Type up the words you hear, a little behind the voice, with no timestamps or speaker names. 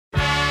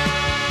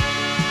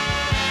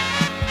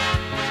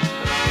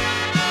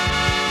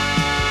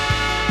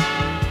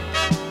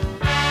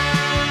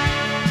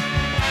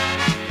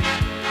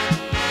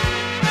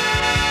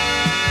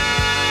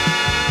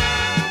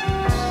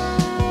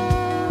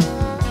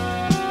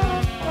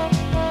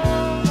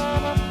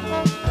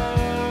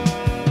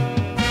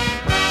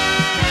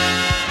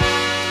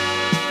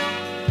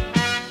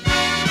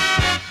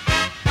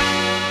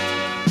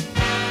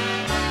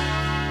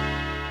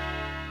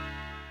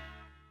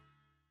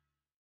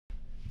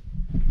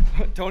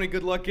Tony,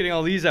 good luck getting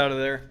all these out of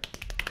there.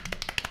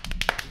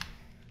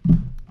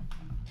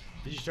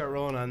 Did you start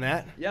rolling on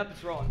that? Yep,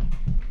 it's rolling.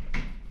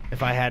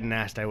 If I hadn't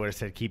asked, I would have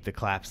said keep the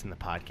claps in the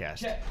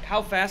podcast.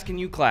 How fast can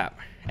you clap,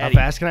 How Eddie?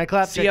 fast can I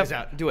clap? See Check up, this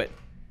out. do it.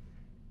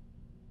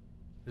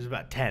 There's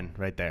about 10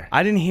 right there.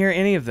 I didn't hear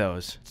any of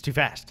those. It's too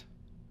fast.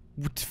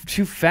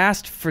 Too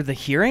fast for the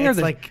hearing, It's or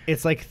the like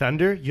it's like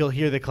thunder. You'll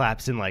hear the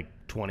claps in like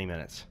 20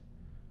 minutes.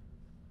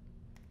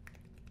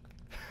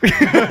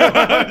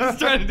 Just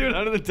trying to do it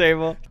under the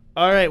table.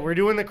 All right, we're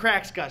doing the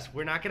cracks, Gus.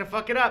 We're not gonna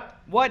fuck it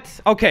up. What?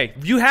 Okay,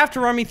 you have to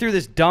run me through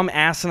this dumb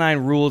asinine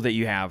rule that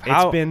you have.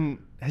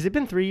 Has it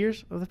been 3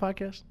 years of the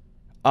podcast?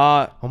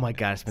 Oh my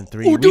God, it's been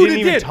 3 Oh, years. dude, We didn't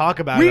it even did. talk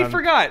about We it.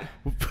 forgot.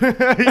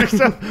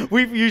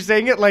 You're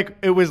saying it like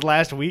it was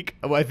last week.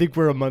 I think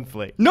we're a month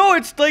late. No,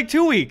 it's like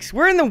 2 weeks.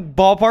 We're in the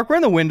ballpark. We're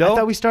in the window. I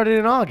thought we started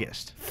in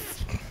August.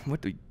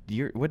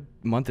 What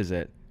month is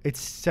it? It's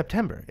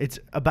September. It's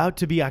about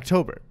to be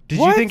October. Did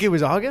you What? think it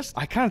was August?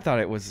 I kind of thought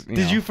it was.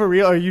 Did you for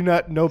real? Are you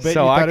not? No bet.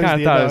 So you I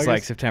kind of thought it was like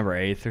August? September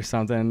 8th or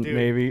something, Dude,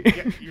 maybe.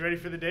 You ready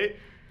for the date?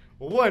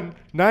 Well,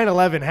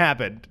 9/11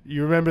 happened.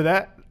 You remember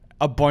that?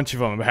 A bunch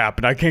of them have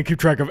happened. I can't keep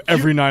track of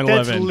every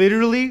 9/11. That's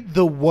literally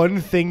the one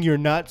thing you're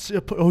not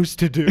supposed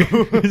to do.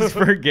 Just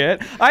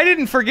forget. I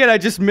didn't forget. I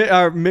just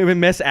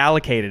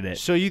misallocated it.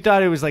 So you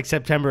thought it was like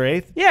September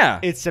 8th? Yeah.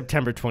 It's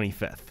September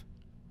 25th.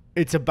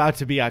 It's about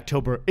to be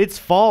October. It's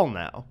fall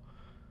now.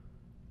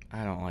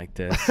 I don't like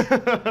this.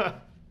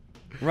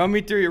 Run me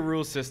through your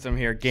rule system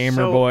here, gamer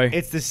So boy.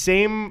 It's the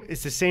same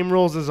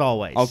rules as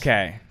always.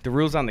 Okay. The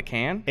rules on the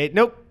can?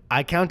 Nope.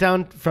 I count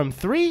down from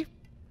 3,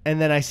 and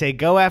then I say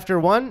go after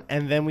 1,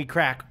 and then we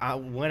crack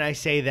when I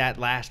say that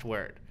last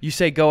word. You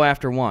say go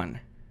after 1.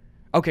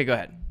 Okay, go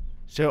ahead.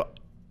 So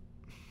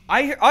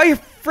I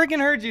freaking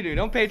heard you, dude.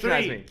 Don't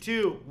patronize 3, me.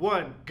 2,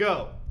 1,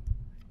 go.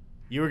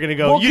 You were gonna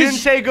go. Well, You didn't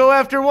 'cause say go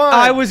after 1.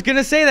 I was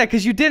gonna say that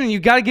because you didn't. You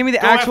got to give me the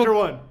go actual. after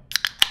 1.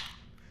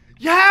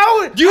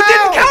 How? You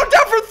didn't count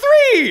down for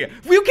 3.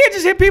 You can't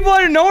just hit people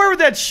out of nowhere with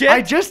that shit.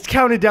 I just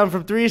counted down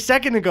from 3 a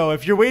second ago.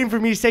 If you're waiting for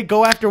me to say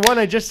go after 1,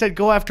 I just said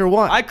go after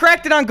 1. I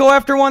cracked it on go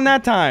after 1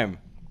 that time.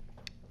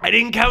 I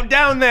didn't count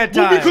down that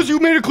time. Well, because you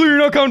made it clear you're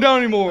not counting down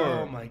anymore.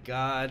 Oh my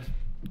God.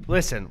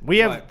 Listen, we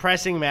have What?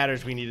 pressing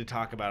matters we need to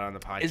talk about on the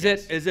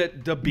podcast. Is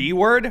it the B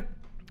word?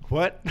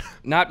 What?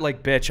 Not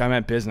like bitch. I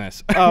meant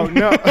business. Oh,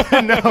 no.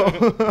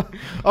 No.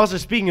 Also,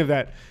 speaking of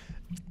that,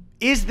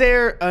 is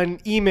there an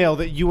email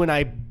that you and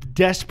I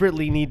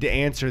desperately need to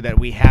answer that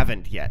we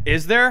haven't yet?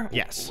 Is there?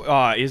 Yes.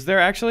 Is there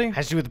actually?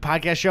 Has to do with the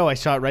podcast show. I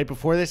saw it right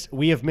before this.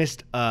 We have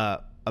missed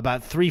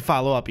about 3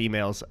 follow-up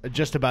emails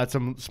just about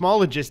some small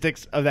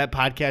logistics of that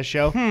podcast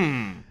show.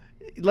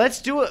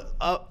 Let's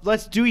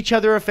do each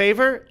other a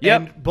favor.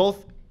 Yep. And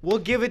we'll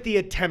give it the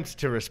attempt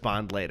to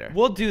respond later.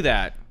 We'll do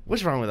that.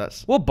 What's wrong with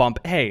us? We'll bump.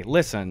 Hey,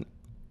 listen.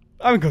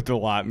 I've been going through a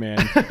lot, man.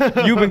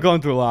 You've been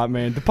going through a lot,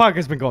 man. The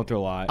podcast's been going through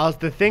a lot.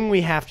 The thing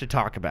we have to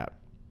talk about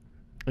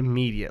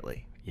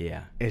immediately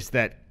Yeah. is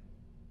that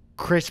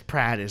Chris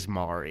Pratt is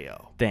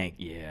Mario.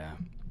 Yeah.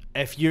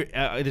 If you,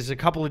 there's a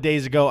couple of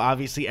days ago,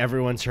 obviously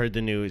everyone's heard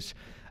the news.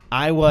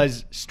 I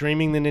was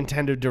streaming the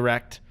Nintendo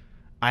Direct.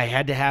 I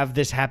had to have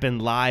this happen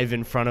live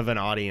in front of an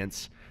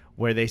audience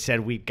where they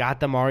said, we've got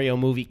the Mario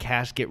movie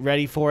cast. Get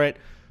ready for it.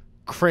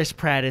 Chris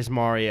Pratt is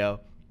Mario.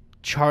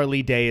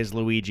 Charlie Day is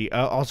Luigi.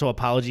 Also,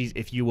 apologies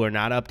if you were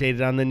not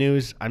updated on the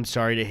news. I'm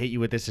sorry to hit you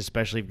with this,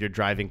 especially if you're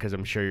driving, because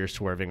I'm sure you're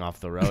swerving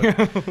off the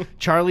road.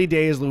 Charlie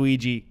Day is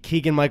Luigi.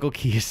 Keegan-Michael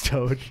Key is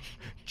Toad.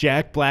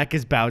 Jack Black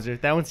is Bowser.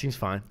 That one seems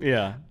fine.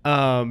 Yeah.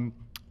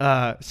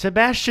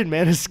 Sebastian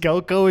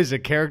Maniscalco is a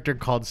character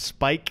called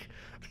Spike.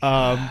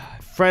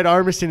 Fred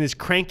Armisen is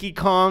Cranky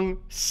Kong.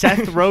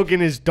 Seth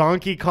Rogen is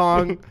Donkey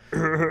Kong.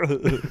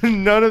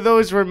 None of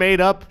those were made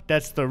up.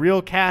 That's the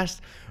real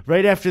cast.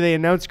 Right after they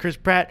announced Chris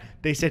Pratt,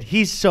 they said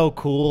he's so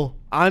cool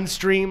on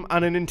stream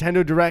on a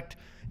Nintendo Direct.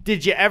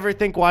 Did you ever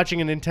think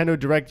watching a Nintendo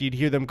Direct you'd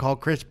hear them call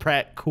Chris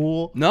Pratt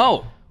cool?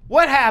 No.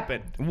 What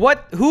happened?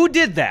 Who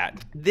did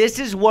that? This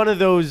is one of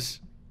those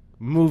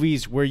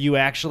movies where you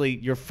actually,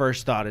 your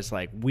first thought is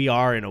like, we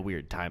are in a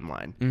weird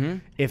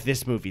timeline if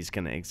this movie's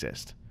going to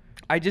exist.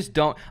 I just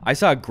don't. I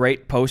saw a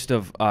great post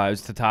of it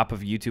was the top of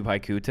YouTube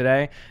Haiku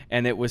today,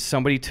 and it was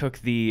somebody took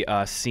the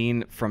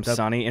scene from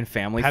Sunny in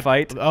Family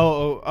Fight.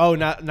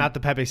 Not the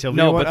Pepe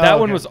Sylvia No, one? but that okay.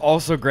 one was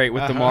also great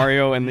with the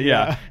Mario and the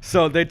Yeah.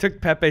 So they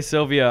took Pepe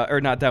Sylvia,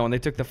 or not that one. They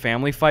took the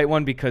Family Fight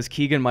one because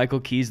Keegan-Michael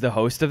Key's the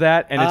host of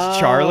that, and it's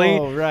Charlie.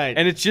 Oh, right.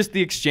 And it's just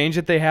the exchange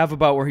that they have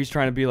about where he's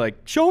trying to be like,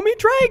 "Show me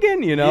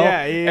Dragon," you know?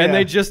 Yeah, yeah. And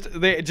they just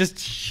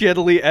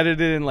shittily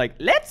edited in like,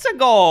 "Let's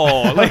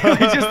go," like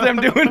it's just them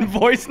doing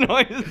voice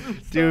noises.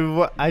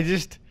 Dude,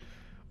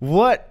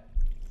 what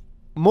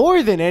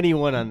more than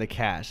anyone on the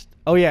cast?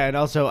 Oh yeah, and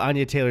also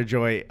Anya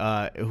Taylor-Joy,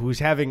 who's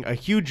having a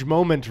huge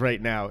moment right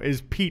now,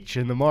 is Peach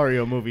in the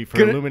Mario movie for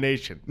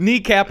Illumination.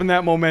 Kneecapping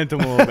that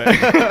momentum a little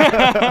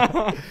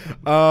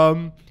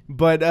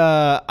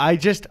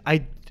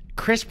bit.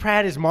 Chris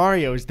Pratt as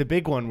Mario is the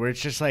big one where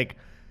it's just like,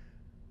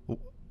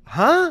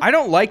 Huh? I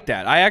don't like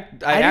that. I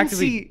didn't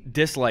actively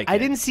dislike it. I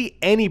didn't see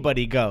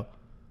anybody go,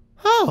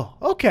 oh,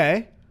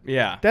 okay.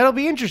 Yeah. That'll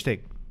be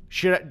interesting.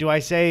 Do I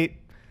say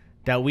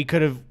that we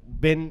could have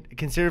been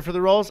considered for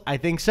the roles? I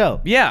think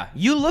so. Yeah.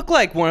 You look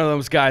like one of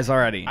those guys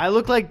already. I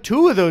look like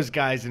two of those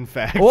guys, in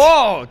fact.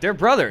 Whoa, they're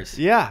brothers.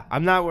 Yeah,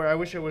 I'm not where I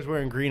wish I was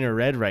wearing green or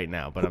red right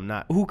now, but I'm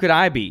not. Who could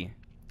I be?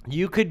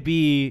 You could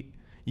be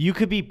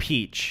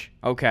Peach.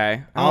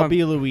 Okay. I'll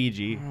be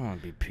Luigi. I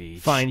want to be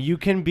Peach. Fine, you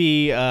can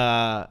be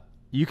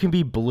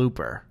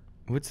Blooper.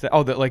 What's that?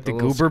 Oh, the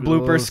goober little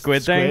blooper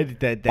squid thing?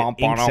 that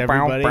inks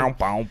everybody.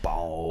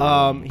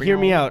 Hear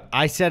me out.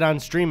 I said on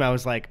stream, I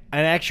was like,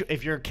 and actually,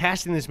 if you're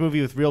casting this movie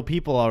with real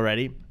people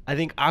already, I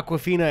think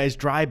Awkwafina as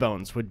Dry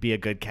Bones would be a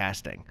good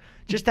casting.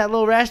 Just that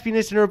little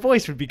raspiness in her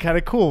voice would be kind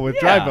of cool with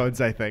Dry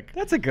Bones, I think.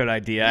 That's a good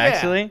idea,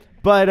 actually.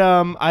 But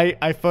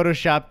I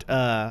photoshopped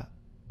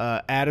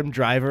Adam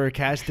Driver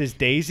cast as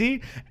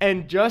Daisy,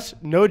 and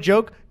just, no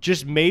joke,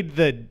 just made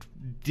the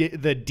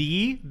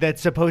D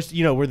that's supposed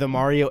to, where the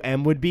Mario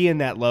M would be in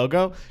that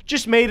logo,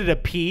 just made it a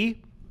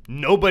P.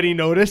 Nobody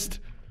noticed.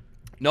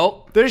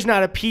 Nope. There's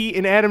not a P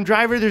in Adam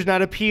Driver. There's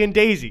not a P in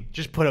Daisy.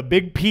 Just put a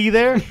big P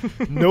there.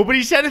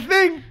 Nobody said a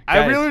thing.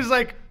 I really was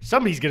like,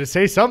 somebody's going to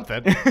say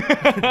something.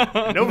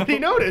 Nobody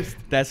noticed.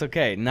 That's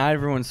okay. Not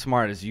everyone's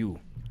smart as you.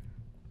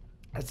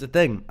 That's the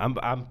thing.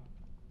 I'm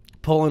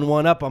pulling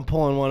one up. I'm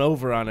pulling one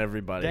over on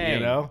everybody.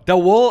 Dang. The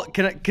wool.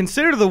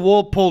 Consider the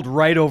wool pulled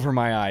right over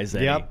my eyes.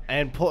 Eddie. Yep.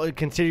 And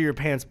consider your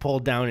pants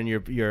pulled down and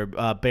your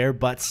bare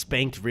butt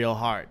spanked real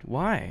hard.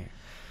 Why?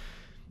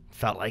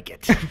 Felt like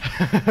it.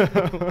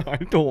 I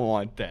don't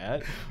want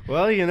that.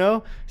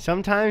 Well,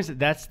 sometimes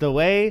that's the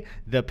way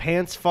the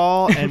pants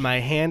fall and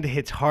my hand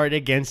hits hard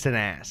against an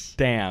ass.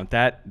 Damn,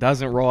 that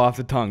doesn't roll off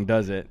the tongue,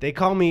 does it? They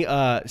call me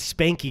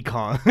Spanky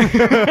Kong.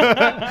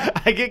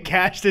 I get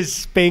cast as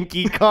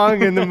Spanky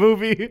Kong in the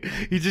movie.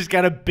 He's just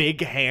got a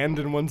big hand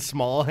and one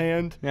small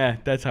hand. Yeah,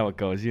 that's how it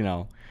goes,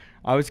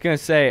 I was going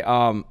to say,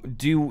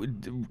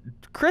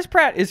 Chris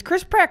Pratt, is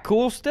Chris Pratt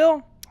cool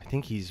still? I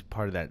think he's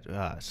part of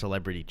that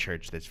celebrity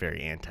church that's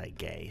very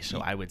anti-gay, so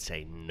I would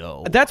say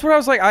no. That's what I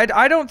was like.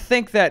 I don't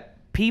think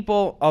that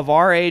people of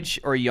our age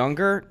or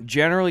younger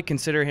generally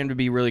consider him to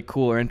be really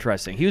cool or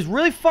interesting. He was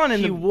really fun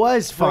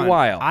for a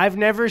while. I've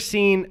never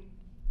seen.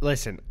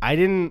 Listen, I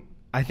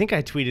think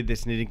I tweeted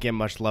this and it didn't get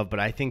much love, but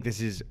I think this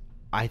is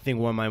one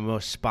of my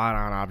most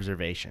spot-on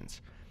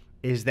observations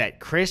is that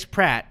Chris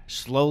Pratt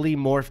slowly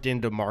morphed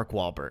into Mark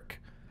Wahlberg.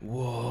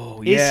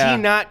 Whoa, yeah. Is he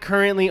not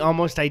currently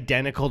almost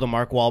identical to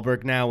Mark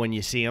Wahlberg now when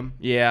you see him?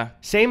 Yeah.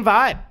 Same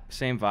vibe.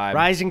 Same vibe.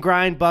 Rise and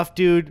grind, buff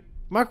dude.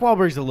 Mark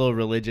Wahlberg's a little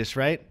religious,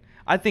 right?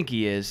 I think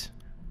he is.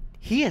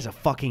 He has a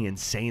fucking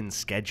insane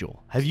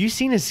schedule. Have you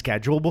seen his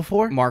schedule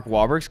before? Mark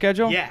Wahlberg's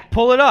schedule? Yeah.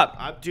 Pull it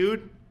up.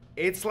 Dude,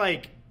 it's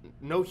like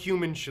no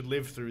human should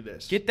live through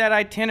this. Get that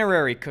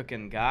itinerary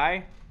cooking,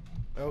 guy.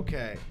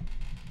 Okay.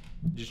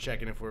 Just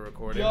checking if we're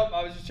recording. Yup,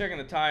 I was just checking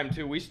the time,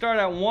 too. We start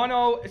at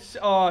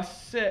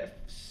 1:06.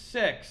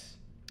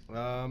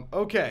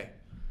 Okay.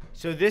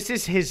 So this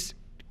is his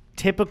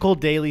typical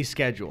daily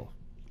schedule.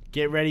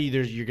 Get ready.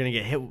 You're going to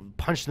get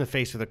punched in the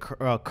face with a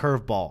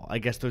curveball. I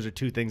guess those are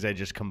two things I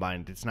just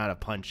combined. It's not a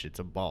punch. It's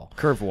a ball.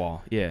 Curve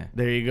wall, yeah.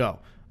 There you go.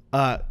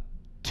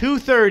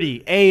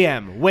 2:30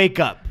 a.m. Wake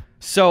up.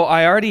 So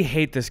I already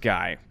hate this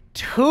guy.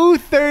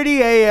 2:30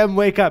 a.m.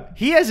 wake up.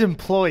 He has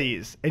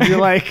employees. And you're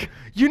like,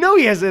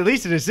 he has at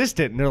least an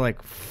assistant. And they're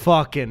like,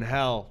 fucking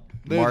hell.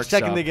 The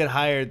second they get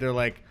hired, they're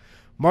like,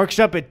 Mark's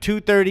up at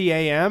 2:30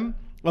 a.m.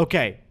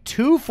 Okay,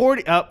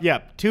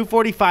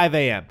 2:45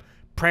 a.m.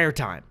 Prayer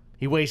time.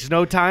 He wastes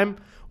no time.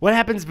 What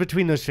happens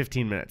between those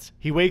 15 minutes?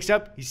 He wakes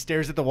up, he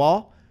stares at the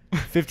wall.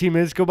 15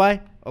 minutes go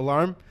by,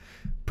 alarm,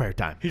 prayer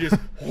time. He just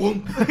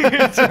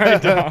It's right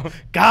down.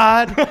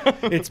 God,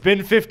 it's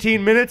been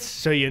 15 minutes,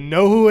 so you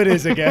know who it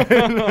is again.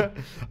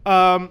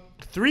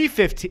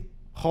 3:15.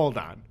 Hold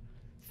on.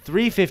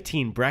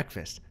 3:15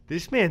 breakfast.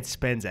 This man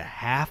spends a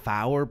half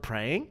hour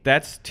praying?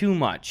 That's too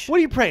much. What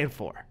are you praying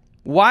for?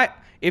 Why?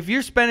 If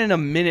you're spending a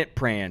minute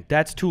praying,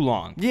 that's too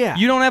long. Yeah.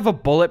 You don't have a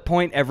bullet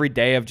point every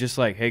day of just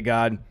like, hey,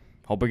 God,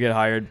 hope I get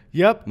hired.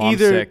 Yep. Mom's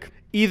sick.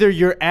 Either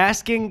you're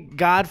asking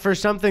God for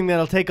something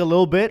that'll take a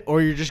little bit,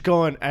 or you're just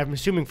going, I'm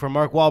assuming for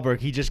Mark Wahlberg,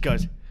 he just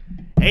goes,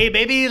 hey,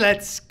 baby,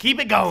 let's keep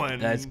it going.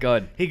 That's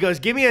good. He goes,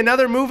 give me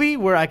another movie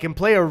where I can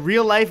play a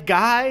real-life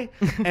guy,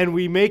 and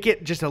we make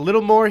it just a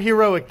little more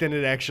heroic than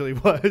it actually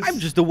was. I'm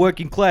just a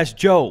working-class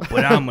Joe,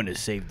 but I'm going to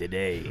save the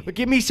day. But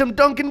give me some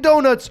Dunkin'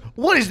 Donuts.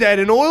 What is that,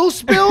 an oil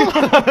spill?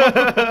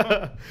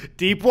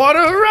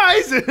 Deepwater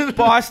Horizon.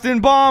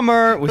 Boston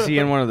Bomber. Was he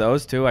in one of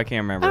those, too? I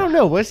can't remember. I don't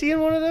know. Was he in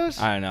one of those?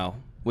 I don't know.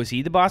 Was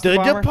he the Boston The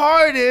Bomber?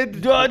 Departed.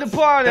 The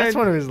Departed. That's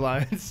one of his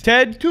lines.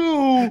 Ted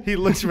 2. He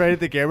looks right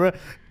at the camera.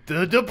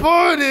 The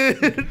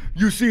Departed.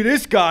 You see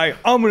this guy,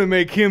 I'm going to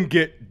make him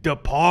get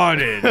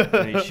departed.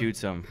 And he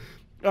shoots him.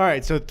 All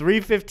right, so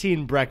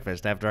 3:15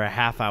 breakfast after a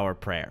half-hour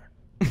prayer.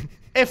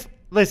 If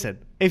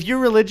you're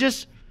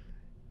religious,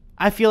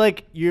 I feel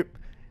like you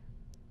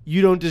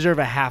don't deserve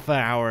a half an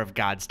hour of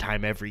God's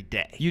time every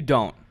day. You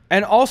don't.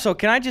 And also,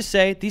 can I just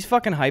say, these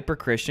fucking hyper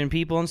Christian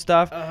people and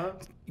stuff,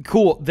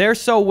 cool. They're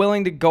so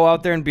willing to go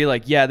out there and be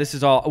like, yeah, this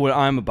is all what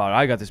I'm about.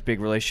 I got this big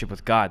relationship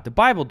with God. The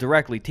Bible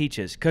directly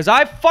teaches, because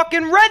I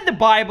fucking read the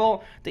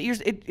Bible, that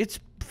it's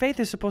faith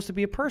is supposed to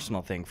be a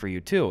personal thing for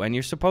you too, and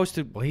you're supposed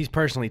to. Well, he's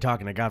personally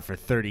talking to God for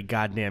 30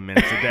 goddamn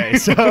minutes a day,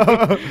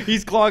 so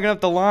he's clogging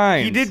up the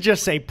lines. He did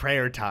just say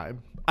prayer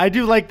time. I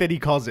do like that he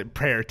calls it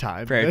prayer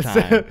time. Prayer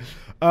time.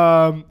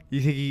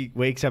 You think he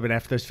wakes up and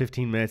after those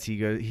 15 minutes he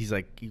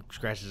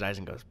scratches his eyes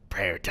and goes,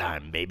 prayer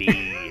time, baby.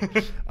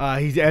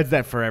 He adds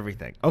that for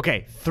everything.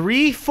 Okay,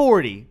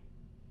 3:40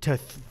 to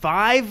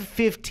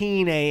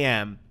 5:15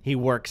 a.m. he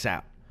works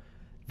out.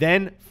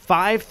 Then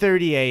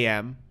 5:30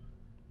 a.m.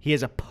 he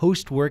has a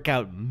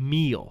post-workout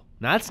meal.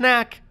 Not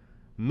snack,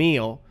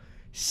 meal.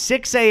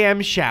 6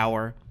 a.m.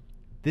 shower.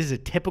 This is a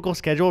typical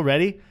schedule.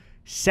 Ready?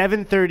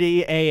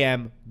 7:30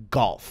 a.m.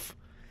 golf.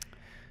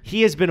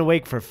 He has been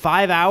awake for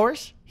 5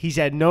 hours. He's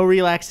had no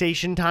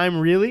relaxation time,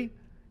 really.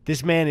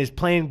 This man is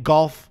playing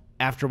golf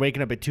after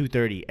waking up at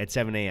 2:30 at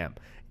 7 a.m.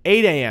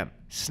 8 a.m.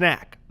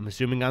 snack, I'm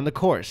assuming on the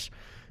course.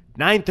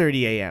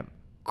 9:30 a.m.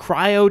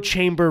 cryo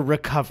chamber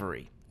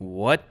recovery.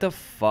 What the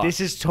fuck? This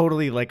is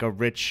totally like a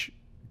rich,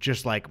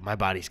 just like my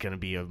body's going to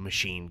be a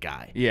machine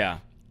guy. Yeah.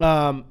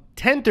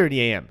 10:30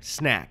 a.m.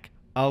 snack.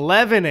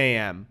 11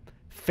 a.m.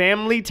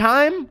 family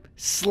time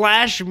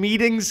 /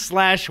 meetings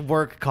 /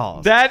 work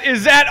calls. That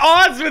is at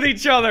odds with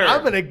each other.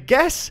 I'm going to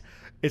guess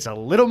it's a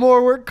little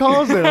more work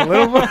calls and a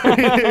little more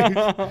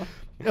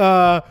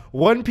meetings.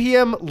 1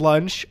 p.m.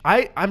 lunch.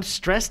 I'm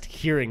stressed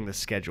hearing the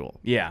schedule.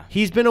 Yeah.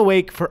 He's been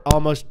awake for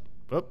almost,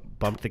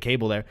 bumped the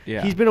cable there.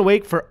 Yeah. He's been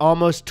awake for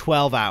almost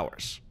 12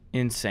 hours.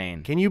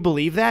 Insane. Can you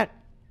believe that?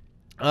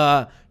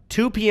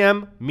 2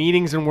 p.m.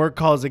 meetings and work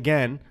calls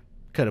again.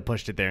 Could have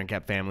pushed it there and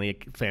kept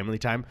family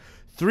time.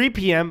 3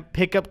 p.m.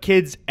 pick up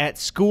kids at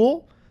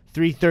school.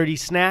 3:30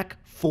 snack.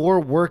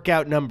 4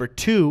 workout number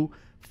 2.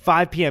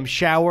 5 p.m.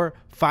 shower.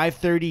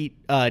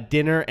 5:30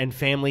 dinner and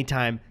family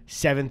time.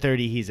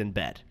 7:30 he's in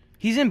bed.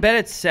 He's in bed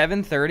at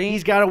 7:30?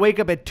 He's got to wake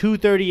up at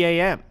 2:30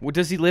 a.m. Well,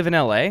 does he live in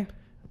L.A.?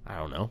 I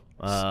don't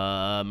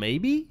know.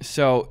 Maybe?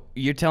 So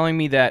you're telling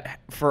me that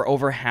for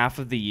over half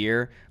of the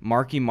year,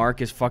 Marky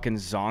Mark is fucking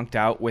zonked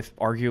out with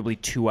arguably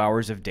 2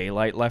 hours of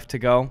daylight left to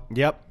go?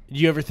 Yep. Do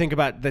you ever think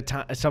about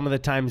some of the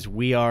times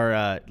we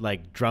are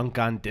like drunk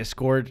on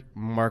Discord?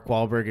 Mark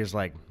Wahlberg is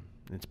like,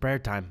 it's prayer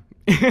time.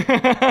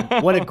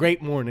 What a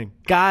great morning.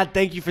 God,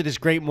 thank you for this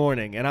great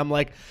morning. And I'm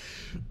like,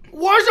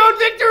 Warzone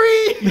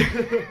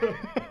victory!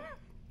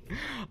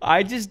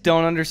 I just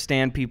don't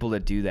understand people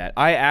that do that.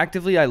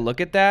 I look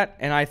at that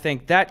and I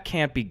think that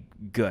can't be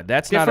good.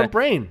 That's Different not a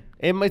brain.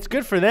 It's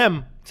good for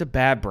them. It's a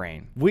bad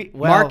brain. Well,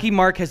 Marky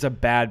Mark has a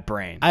bad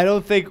brain. I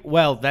don't think.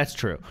 Well, that's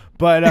true.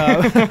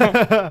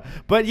 But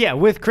but yeah,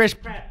 with Chris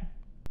Pratt,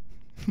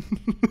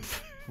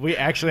 we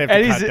actually have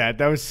to cut that.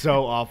 That was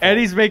so awful.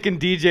 Eddie's making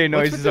DJ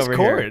noises over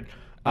here. Okay.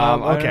 I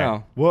don't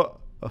know. Well,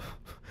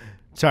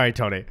 sorry,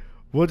 Tony.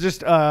 We'll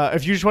just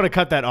if you just want to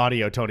cut that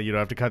audio, Tony, you don't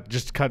have to cut.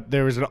 Just cut.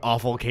 There was an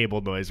awful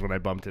cable noise when I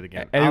bumped it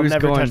again. I'll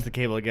never touch the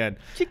cable again.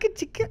 Chicka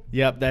chicka.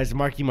 Yep, that's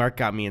Marky Mark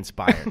got me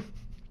inspired.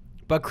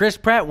 But Chris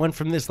Pratt went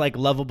from this like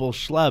lovable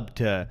schlub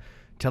to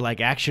like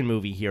action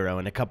movie hero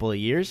in a couple of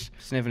years.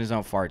 Sniffing his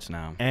own farts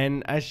now.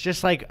 And it's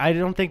just like I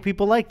don't think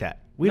people like that.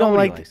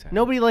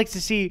 Nobody likes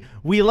to see.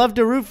 We love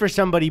to root for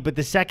somebody, but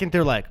the second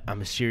they're like,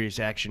 I'm a serious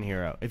action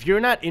hero. If you're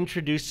not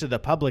introduced to the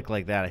public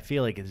like that, I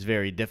feel like it's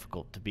very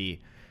difficult to be.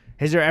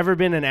 Has there ever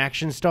been an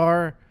action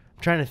star?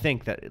 I'm trying to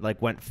think that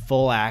like went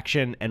full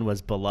action and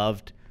was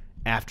beloved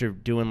after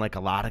doing like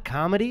a lot of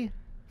comedy.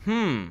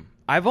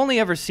 I've only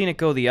ever seen it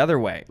go the other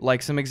way.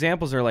 Like some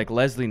examples are like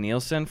Leslie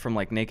Nielsen from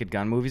like Naked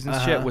Gun movies and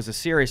shit was a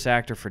serious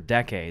actor for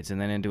decades and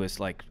then into his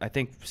like I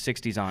think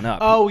 60s on up.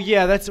 Oh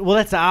yeah, that's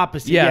the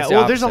opposite. Yeah,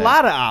 well, there's a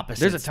lot of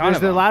opposites. There's a ton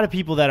of them. a lot of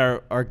people that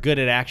are good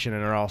at action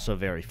and are also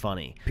very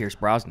funny. Pierce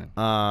Brosnan.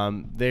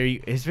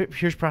 Is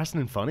Pierce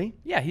Brosnan funny?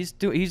 Yeah, he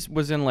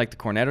was in like the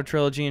Cornetto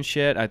trilogy and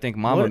shit. I think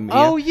Mamma Mia.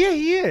 Oh yeah,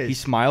 he is. He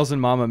smiles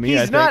in Mamma Mia.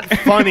 He's not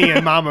funny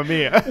in Mamma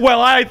Mia.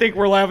 Well, I think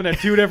we're laughing at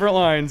two different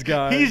lines,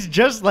 guys. He's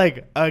just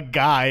like a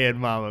guy in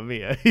Mamma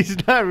Mia. He's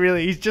not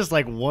really. He's just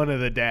like one of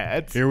the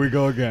dads. Here we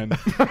go again.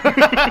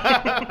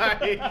 I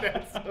hate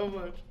that so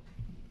much.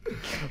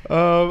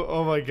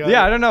 Oh my god.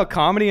 Yeah, I don't know.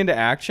 Comedy into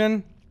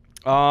action.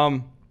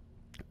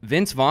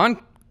 Vince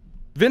Vaughn.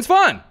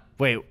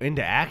 Wait,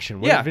 into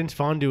action? What did Vince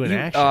Vaughn do in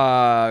action?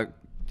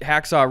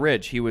 Hacksaw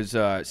Ridge. He was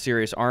a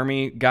serious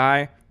army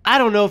guy. I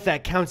don't know if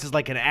that counts as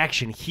like an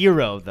action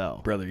hero though.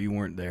 Brother, you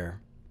weren't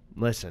there.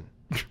 Listen.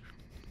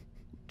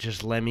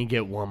 Just let me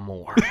get one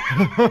more.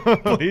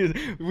 Please.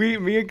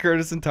 Me and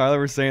Curtis and Tyler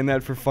were saying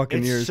that for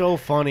fucking years. It's so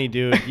funny,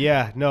 dude.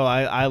 Yeah, no,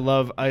 I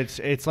love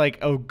it's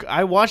like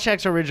I watched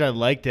Hacksaw Ridge. I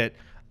liked it,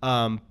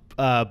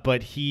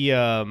 but he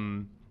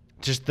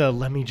just the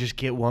let me just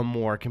get one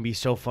more can be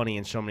so funny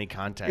in so many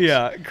contexts.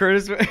 Yeah,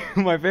 Curtis.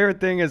 My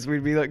favorite thing is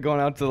we'd be like going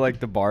out to like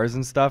the bars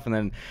and stuff, and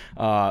then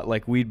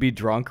like we'd be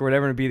drunk or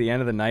whatever, and it'd be the end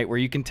of the night where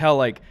you can tell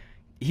like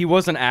he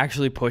wasn't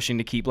actually pushing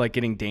to keep like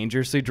getting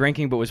dangerously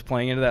drinking, but was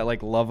playing into that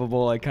like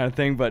lovable like kind of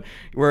thing. But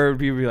where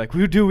people would be like,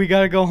 we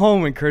gotta go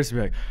home, and Curtis would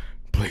be like,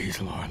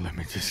 please, Lord, let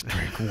me just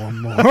drink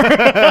one more.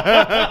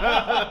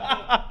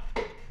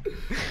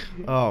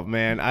 Oh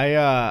man,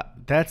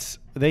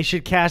 they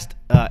should cast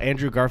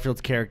Andrew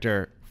Garfield's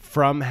character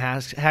from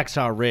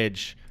Hacksaw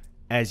Ridge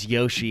as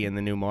Yoshi in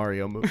the new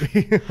Mario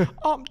movie.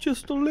 I'm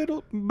just a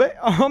little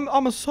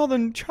I'm a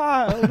southern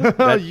child.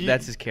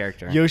 That's his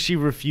character. Yoshi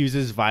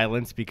refuses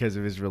violence because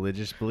of his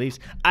religious beliefs.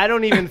 I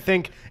don't even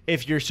think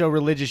if you're so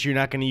religious you're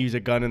not going to use a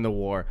gun in the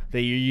war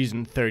that you're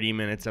using 30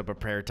 minutes of a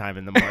prayer time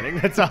in the morning.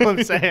 That's all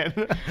I'm saying.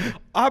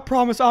 I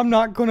promise I'm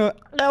not going to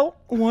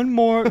one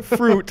more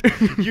fruit.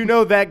 You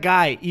know that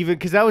guy, even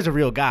because that was a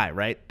real guy,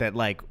 right? That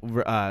like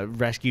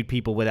rescued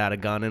people without a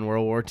gun in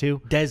World War II?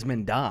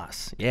 Desmond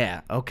Doss. Yeah.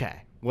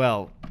 Okay.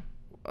 Well,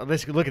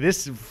 let's look at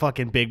this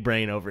fucking big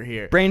brain over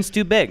here. Brain's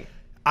too big.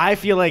 I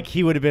feel like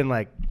he would have been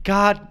like,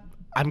 God,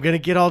 I'm going to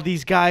get all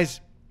these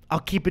guys. I'll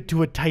keep it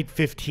to a tight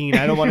 15.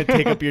 I don't want to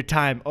take up your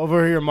time.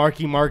 Over here,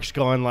 Marky Mark's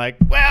going like,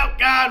 well,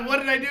 God, what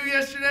did I do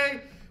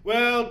yesterday?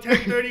 Well,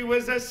 10:30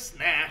 was a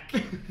snack.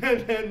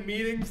 And then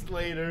meetings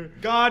later.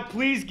 God,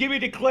 please give me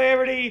the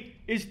clarity.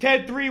 Is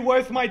Ted 3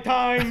 worth my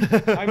time?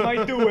 I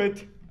might do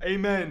it.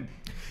 Amen.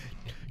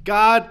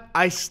 God,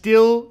 I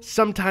still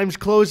sometimes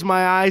close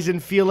my eyes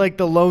and feel like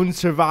the lone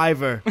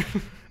survivor.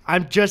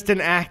 I'm just an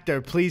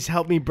actor. Please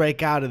help me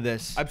break out of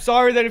this. I'm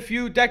sorry that a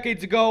few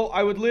decades ago,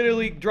 I would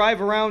literally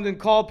drive around and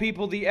call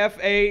people the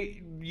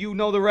F.A. you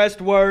know the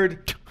rest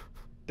word.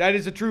 That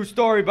is a true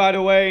story, by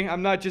the way.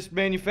 I'm not just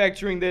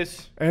manufacturing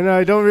this. And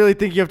I don't really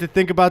think you have to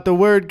think about the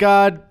word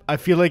God. I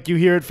feel like you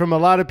hear it from a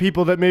lot of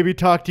people that maybe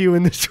talk to you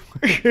in this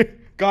way.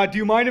 God, do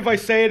you mind if I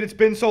say it? It's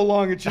been so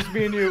long. It's just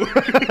me and you.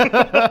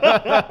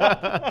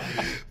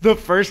 The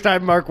first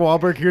time Mark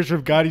Wahlberg hears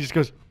from God, he just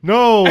goes,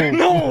 no.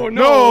 No. God?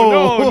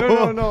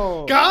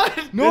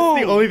 No.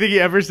 That's the only thing he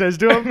ever says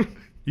to him.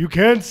 You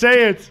can't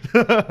say it.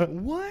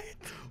 What?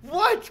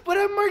 What? But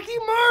I'm Marky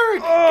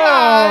Mark.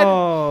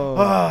 Oh.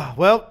 God.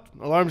 Well,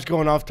 alarm's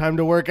going off. Time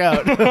to work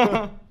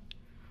out.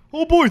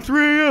 Oh, boy,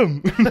 3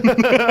 a.m.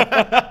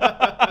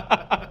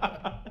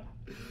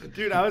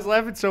 Dude, I was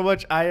laughing so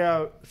much.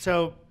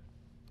 So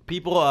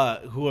people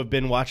who have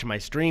been watching my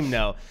stream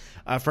know,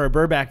 for a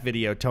Burback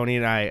video, Tony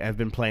and I have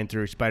been playing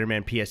through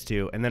Spider-Man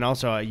PS2, and then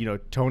also,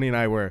 Tony and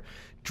I were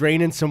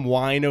draining some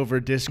wine over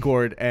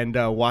Discord and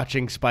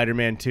watching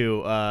Spider-Man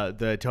 2,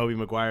 the Tobey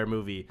Maguire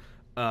movie,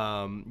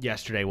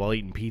 yesterday while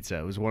eating pizza.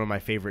 It was one of my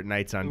favorite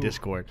nights on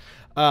Discord.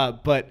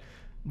 But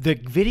the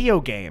video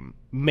game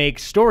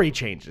makes story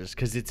changes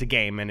because it's a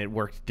game and it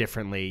worked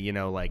differently.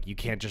 Like you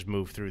can't just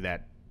move through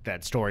that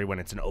story when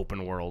it's an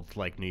open world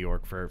like New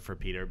York for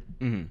Peter.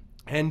 Mm-hmm.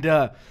 And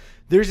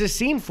there's a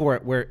scene for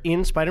it where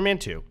in Spider-Man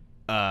 2,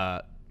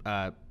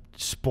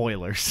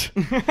 spoilers.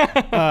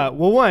 Well,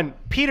 one,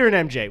 Peter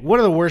and MJ, one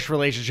of the worst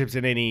relationships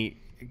in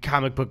any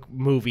comic book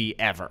movie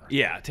ever.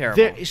 Yeah, terrible.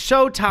 They're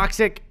so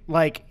toxic.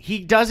 Like, he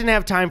doesn't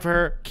have time for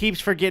her,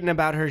 keeps forgetting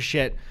about her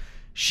shit.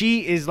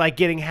 She is, like,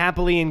 getting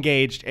happily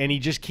engaged, and he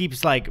just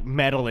keeps, like,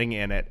 meddling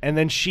in it. And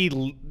then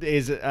she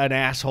is an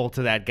asshole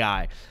to that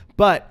guy.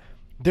 But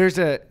there's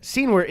a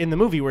scene where in the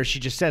movie where she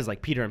just says,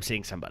 like, Peter, I'm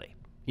seeing somebody.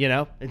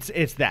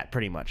 It's that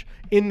pretty much.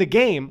 In the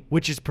game,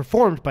 which is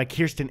performed by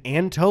Kirsten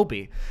and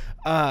Toby,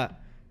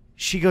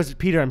 she goes,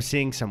 Peter, I'm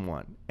seeing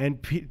someone. And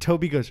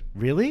Toby goes,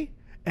 really?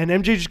 And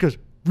MJ just goes,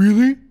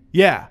 really?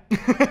 Yeah.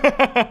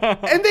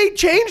 And they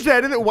changed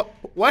that. And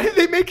why did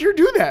they make her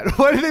do that?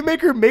 Why did they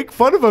make her make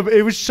fun of him?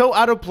 It was so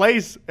out of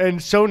place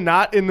and so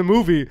not in the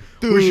movie.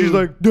 Dude. Where she's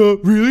like, duh,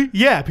 really?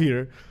 Yeah,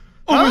 Peter.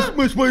 Oh,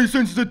 my spidey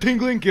senses are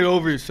tingling. Get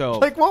over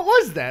yourself. Like, what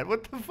was that?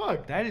 What the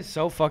fuck? That is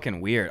so fucking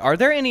weird. Are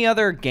there any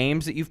other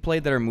games that you've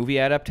played that are movie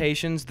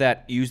adaptations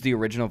that use the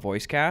original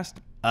voice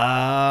cast?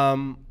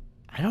 I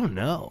don't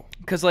know.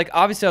 Because, like,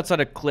 obviously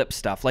outside of clip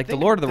stuff, like the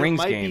Lord of the Rings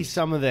games. There might be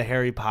some of the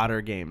Harry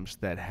Potter games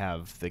that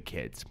have the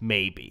kids.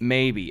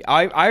 Maybe.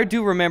 I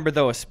do remember,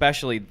 though,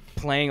 especially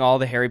playing all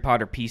the Harry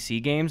Potter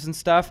PC games and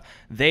stuff,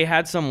 they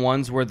had some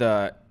ones where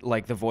the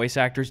voice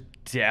actors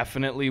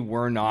definitely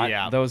were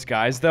not those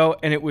guys, though,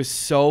 and it was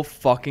so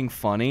fucking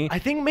funny. I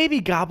think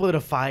maybe Goblet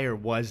of Fire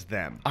was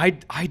them. I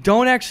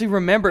don't actually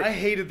remember. I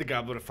hated the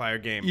Goblet of Fire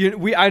game.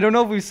 I don't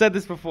know if we've said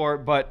this before,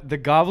 but the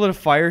Goblet of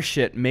Fire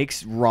shit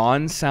makes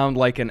Ron sound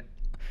like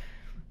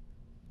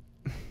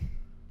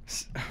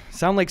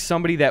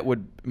somebody that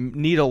would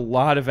need a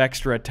lot of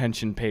extra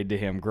attention paid to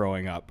him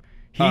growing up.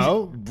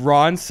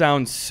 Ron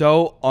sounds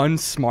so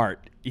unsmart.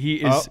 He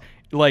is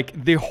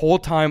like the whole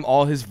time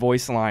all his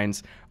voice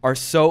lines are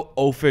so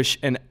oafish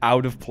and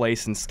out of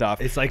place and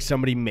stuff. It's like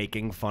somebody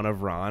making fun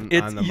of Ron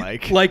on the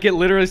mic. Like it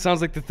literally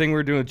sounds like the thing we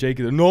were doing with Jake.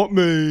 Not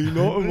me,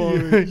 not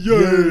mine.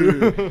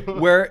 Yeah.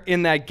 Where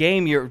in that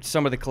game,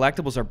 some of the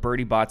collectibles are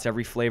Birdie Bots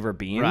every flavor of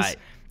beans. Right.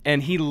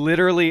 And he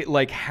literally,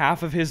 like,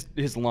 half of his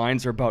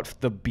lines are about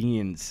the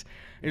beans.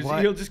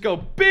 He'll just go,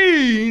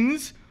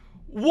 beans?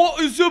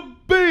 What is a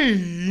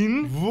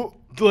bean?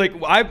 Like,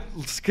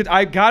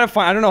 I gotta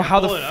find, I don't know how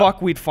the fuck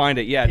we'd find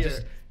it. Yeah,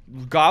 just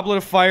Goblet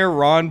of Fire,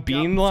 Ron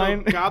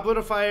Beanline. So Goblet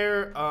of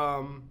Fire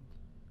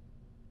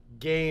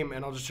game,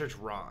 and I'll just search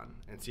Ron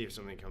and see if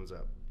something comes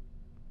up.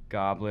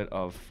 Goblet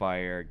of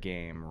Fire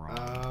game,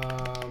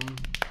 Ron.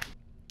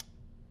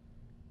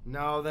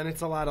 No, then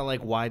it's a lot of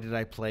like, why did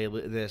I play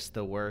this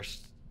the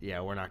worst?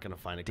 Yeah, we're not gonna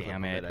find a clip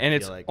Damn of it. I And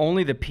it's feel like.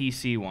 only the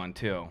PC one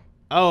too.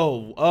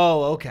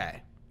 Oh,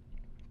 okay.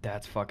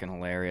 That's fucking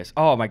hilarious.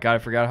 Oh my god, I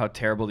forgot how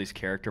terrible these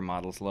character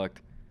models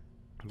looked.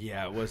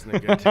 Yeah, it wasn't a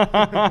good.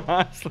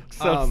 This looks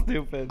so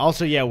stupid.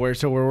 Also, yeah, we're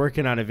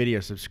working on a video.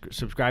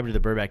 Subscribe to the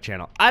Burback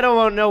channel. I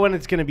don't know when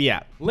it's gonna be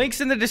out.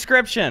 Links in the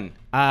description.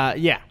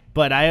 Yeah.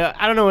 But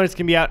I don't know when it's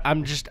gonna be out.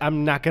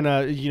 I'm not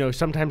gonna,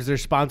 sometimes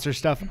there's sponsor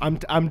stuff.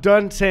 I'm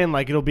done saying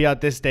like it'll be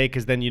out this day,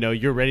 because then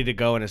you're ready to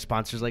go and a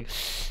sponsor's like,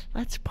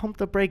 let's pump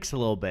the brakes a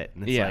little bit.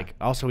 And it's like,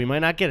 also we might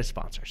not get a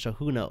sponsor, so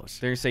who knows?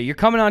 They're gonna say you're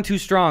coming on too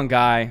strong,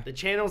 guy. The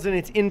channel's in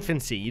its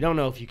infancy. You don't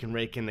know if you can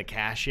rake in the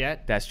cash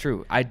yet. That's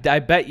true. I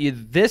bet you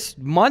this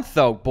month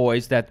though,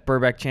 boys, that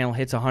Burback channel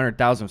hits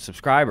 100,000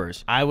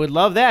 subscribers. I would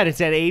love that.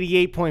 It's at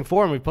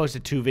 88.4 and we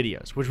posted 2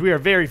 videos, which we are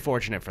very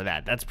fortunate for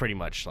that. That's pretty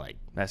much like,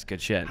 that's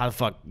good shit. how the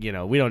fuck,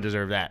 we don't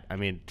deserve that. I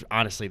mean,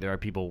 honestly, there are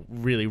people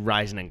really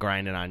rising and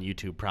grinding on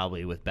YouTube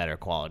probably with better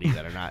quality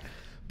that are not.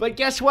 But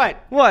guess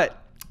what? What?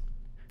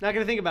 Not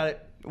going to think about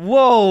it.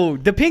 Whoa,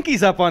 the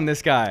pinky's up on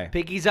this guy.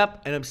 Pinky's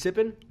up and I'm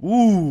sipping.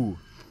 Ooh.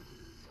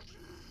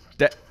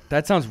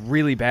 That sounds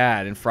really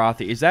bad and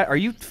frothy. Are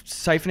you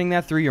siphoning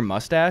that through your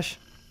mustache?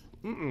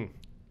 Mm-mm.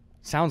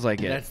 Sounds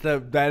like it.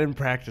 That in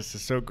practice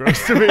is so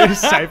gross to me. To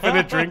siphon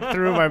a drink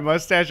through my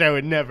mustache, I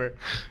would never.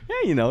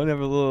 Yeah, never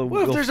a little.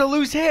 What if there's a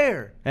loose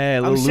hair? Hey, a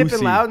I'm little sipping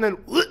loosey. loud and then.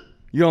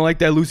 You don't like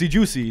that loosey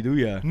juicy, do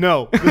ya?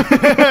 No.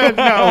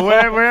 No,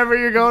 wherever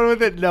you're going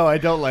with it, no, I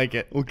don't like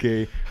it.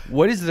 Okay.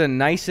 What is the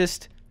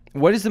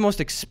most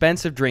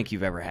expensive drink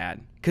you've ever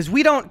had? Because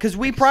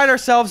we pride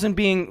ourselves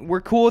in we're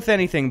cool with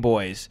anything,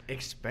 boys.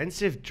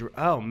 Expensive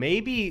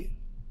maybe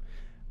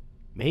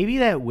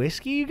that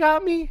whiskey you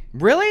got me?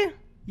 Really?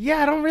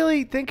 Yeah, I don't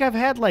really think I've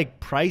had like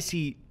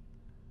pricey.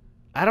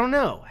 I don't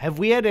know. Have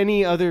we had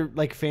any other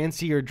like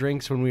fancier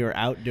drinks when we were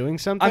out doing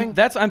something?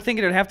 I'm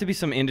thinking it'd have to be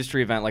some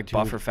industry event like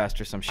Bufferfest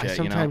or some shit. I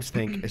sometimes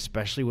think,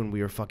 especially when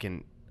we were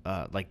fucking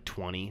like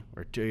 20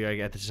 or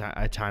at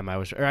the time I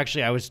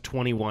was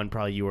 21.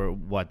 Probably you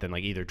were then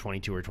like either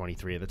 22 or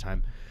 23 at the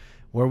time,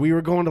 where we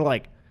were going to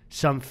like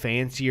some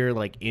fancier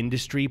like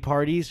industry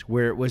parties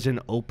where it was an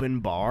open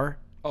bar.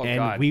 Oh, and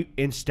God. We,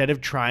 instead of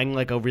trying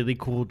like a really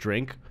cool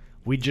drink,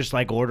 we just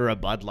like order a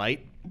Bud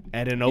Light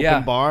at an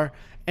open bar.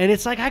 And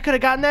it's like, I could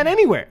have gotten that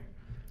anywhere.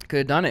 Could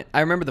have done it. I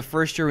remember the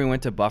first year we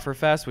went to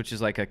Bufferfest, which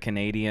is like a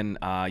Canadian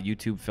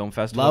YouTube film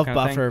festival. Love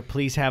Buffer.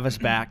 Please have us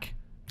back.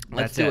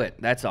 Let's do it.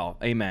 That's all.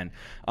 Amen.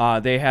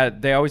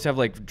 They always have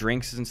like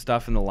drinks and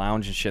stuff in the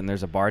lounge and shit, and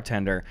there's a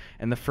bartender.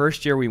 And the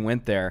first year we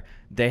went there,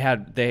 they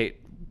had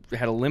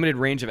a limited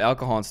range of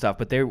alcohol and stuff,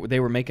 but they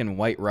were making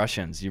White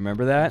Russians. You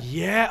remember that?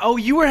 Yeah. Oh,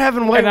 you were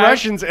having White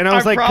Russians, and I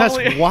was like, Gus,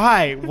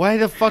 why? Why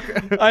the fuck?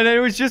 I know, it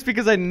was just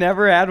because I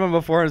never had one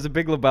before. I was a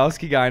big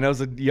Lebowski guy, and I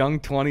was a young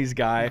 20s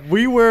guy.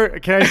 We were,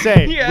 can I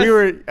say,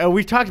 Yes.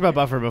 We've talked about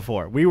Buffer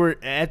before. We were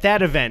at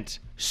that event,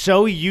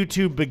 so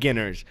YouTube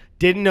beginners,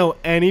 didn't know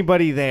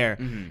anybody there.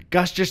 Mm-hmm.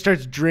 Gus just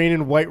starts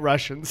draining White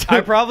Russians.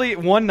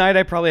 One night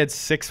I probably had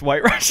 6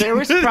 White Russians. There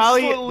was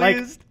probably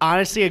like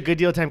honestly a good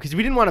deal of time because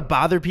we didn't want to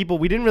bother people.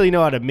 We didn't really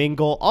know how to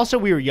mingle. Also,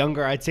 we were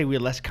younger. I'd say we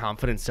had less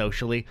confidence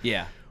socially.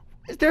 Yeah.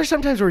 There are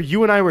some times where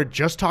you and I were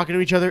just talking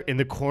to each other in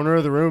the corner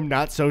of the room,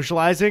 not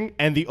socializing,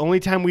 and the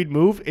only time we'd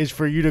move is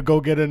for you to go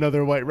get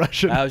another White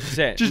Russian. I was just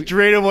saying,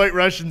 draining White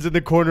Russians in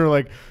the corner.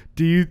 Like,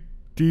 do you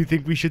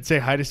think we should say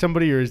hi to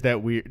somebody, or is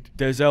that weird?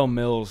 There's Elle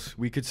Mills.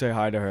 We could say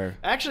hi to her.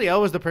 Actually,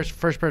 Elle was the first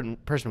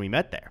person we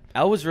met there.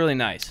 Elle was really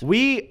nice.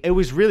 It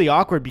was really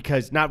awkward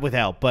because, not with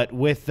Elle, but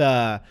with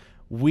I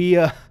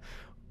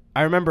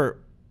remember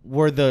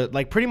were the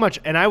like pretty much,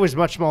 and I was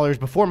much smaller. It was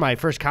before my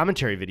first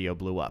commentary video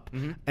blew up.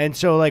 Mm-hmm. And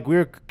so like we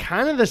were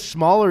kind of the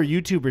smaller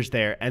YouTubers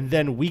there, and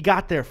then we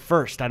got there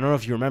first. I don't know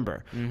if you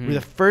remember. Mm-hmm. We were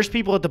the first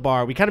people at the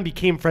bar. We kind of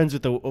became friends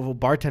with the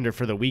bartender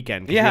for the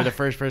weekend because we were the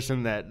first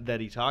person that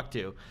he talked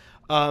to.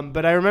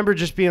 But I remember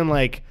just being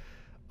like,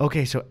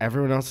 okay, so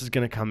everyone else is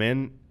going to come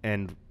in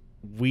and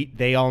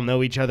they all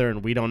know each other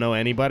and we don't know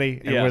anybody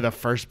and we're the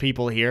first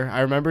people here.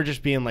 I remember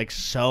just being like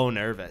so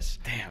nervous.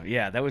 Damn,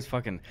 yeah, that was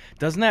fucking...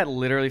 Doesn't that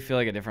literally feel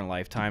like a different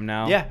lifetime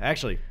now? Yeah,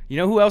 actually. You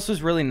know who else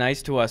was really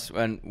nice to us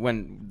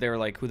when they were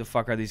like, who the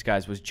fuck are these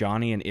guys? Was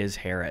Johnny and Iz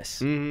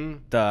Harris.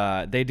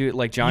 Mm-hmm. They do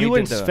like Johnny. You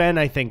and Sven,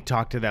 I think,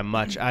 talked to them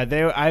much. I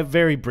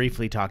very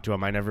briefly talked to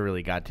them. I never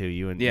really got to.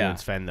 You and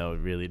Sven though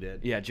really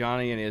did. Yeah,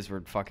 Johnny and Iz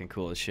were fucking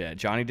cool as shit.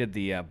 Johnny did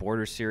the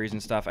Border series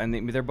and stuff,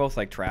 and they're both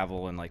like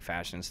travel and like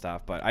fashion and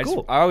stuff. But I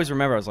always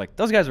remember I was like,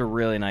 those guys were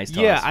really nice to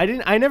us.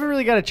 Yeah, I never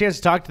really got a chance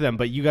to talk to them,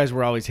 but you guys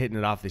were always hitting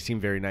it off. They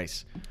seemed very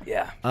nice.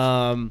 Yeah.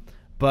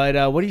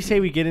 But what do you say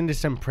we get into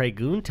some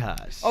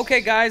preguntas?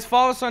 Okay, guys,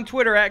 follow us on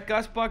Twitter at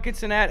Gus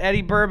Buckets and at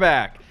Eddie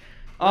Burback.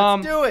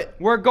 Let's do it.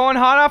 We're going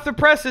hot off the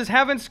presses.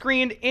 Haven't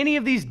screened any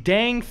of these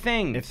dang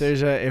things.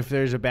 If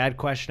there's a bad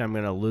question, I'm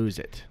gonna lose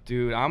it.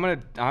 Dude, I'm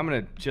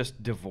gonna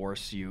just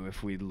divorce you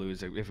if we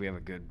lose it. If we have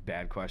a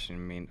bad question. I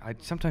mean,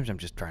 sometimes I'm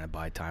just trying to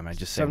buy time. I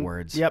just say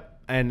words.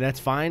 Yep, and that's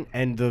fine.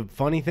 And the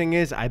funny thing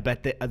is, I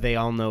bet they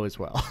all know as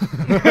well.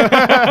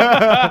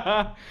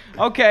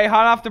 Okay,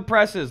 hot off the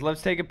presses.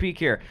 Let's take a peek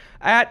here.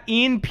 At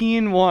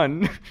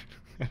IanPean1,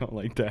 I don't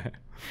like that.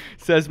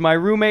 Says, my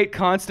roommate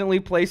constantly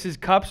places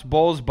cups,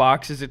 bowls,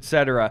 boxes,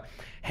 etc.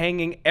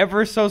 hanging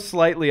ever so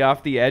slightly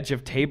off the edge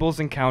of tables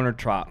and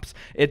countertops.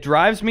 It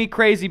drives me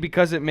crazy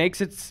because it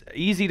makes it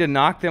easy to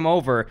knock them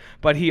over,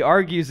 but he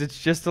argues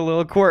it's just a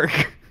little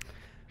quirk.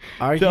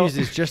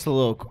 It's just a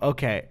little...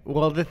 Okay,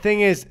 well, the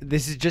thing is,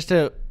 this is just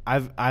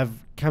I've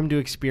come to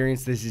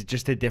experience this is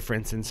just a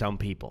difference in some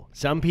people.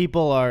 Some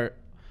people are...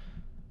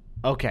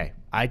 Okay,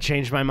 I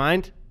changed my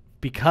mind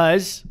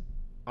because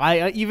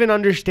I even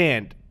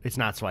understand... It's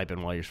not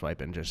swiping while you're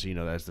swiping, just so you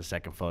know that's the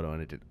second photo,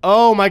 and it did.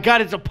 Oh my God,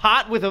 it's a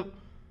pot with a...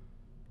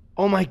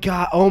 Oh my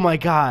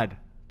God.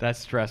 That's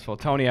stressful.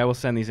 Tony, I will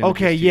send these in.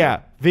 Okay,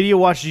 yeah. Video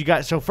watches you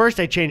got. So first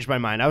I changed my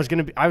mind. I was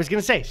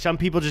gonna say some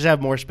people just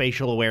have more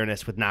spatial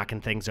awareness with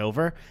knocking things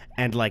over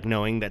and like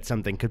knowing that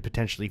something could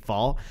potentially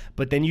fall.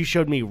 But then you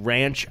showed me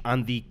ranch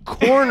on the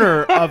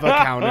corner of a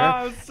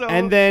counter.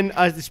 And then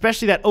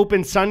especially that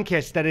open sun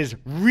kiss that is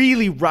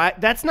really right.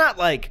 That's not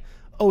like,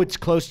 oh, it's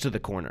close to the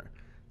corner.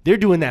 They're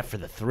doing that for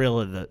the thrill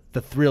of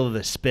the thrill of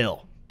the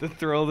spill. The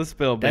thrill of the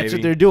spill, baby. That's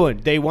what they're doing.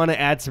 They want to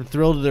add some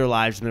thrill to their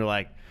lives, and they're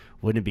like,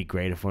 wouldn't it be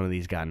great if one of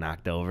these got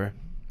knocked over?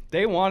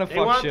 They want to fuck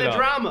shit up. They want the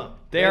drama.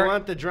 They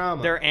want the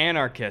drama. They're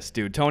anarchists,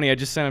 dude. Tony, I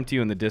just sent them to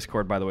you in the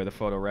Discord, by the way, the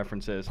photo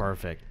references.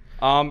 Perfect.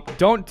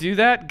 Don't do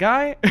that,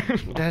 guy.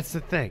 That's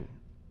the thing.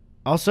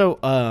 Also,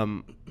 I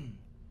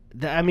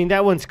mean,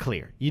 that one's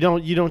clear. You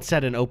don't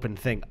set an open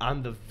thing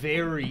on the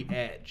very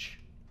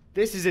edge.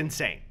 This is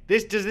insane.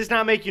 Does this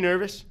not make you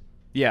nervous?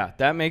 Yeah,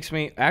 that makes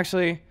me...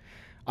 Actually,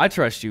 I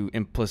trust you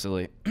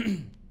implicitly.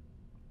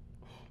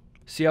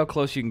 See how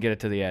close you can get it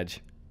to the edge.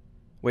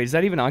 Wait, is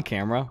that even on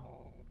camera?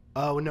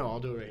 Oh, no,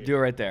 I'll do it right here. Do it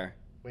right there.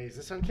 Wait, is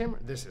this on camera?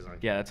 This is on camera.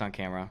 Yeah, that's on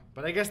camera.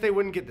 But I guess they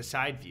wouldn't get the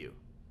side view.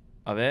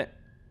 Of it?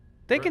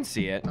 They can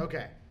see it.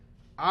 Okay.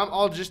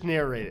 I'll just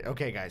narrate it.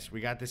 Okay, guys,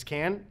 we got this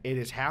can. It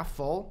is half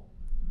full.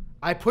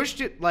 I pushed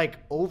it like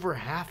over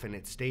half and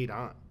it stayed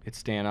on. It's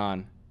staying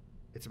on.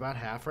 It's about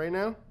half right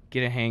now.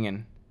 Get it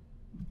hanging.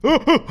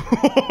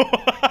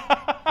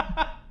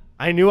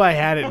 I knew I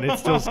had it and it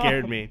still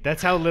scared me.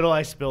 That's how little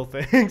I spill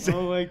things. I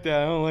don't like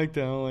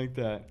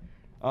that.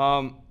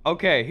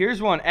 Okay,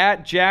 here's one.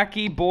 At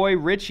Jackie Boy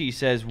Richie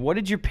says, what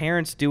did your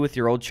parents do with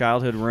your old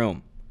childhood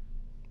room?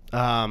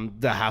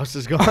 The house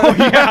is gone. Oh,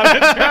 yeah,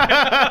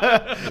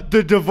 that's right.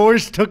 The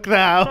divorce took the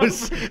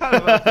house.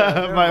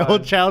 My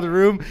old childhood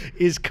room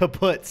is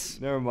kaput.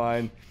 Never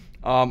mind.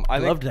 I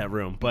loved that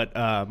room, but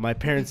my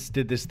parents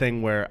did this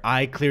thing where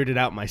I cleared it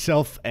out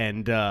myself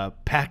and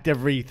packed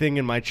everything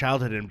in my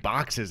childhood in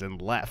boxes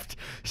and left.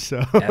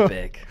 So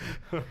epic.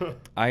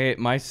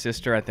 My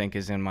sister, I think,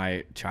 is in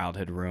my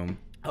childhood room.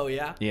 Oh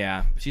yeah?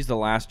 Yeah, she's the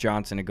last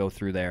Johnson to go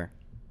through there.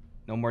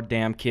 No more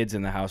damn kids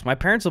in the house. My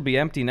parents will be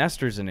empty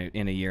nesters in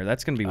a year.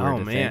 That's gonna be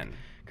weird to think.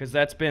 Because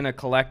that's been a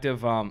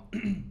collective. I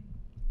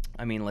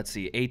mean, let's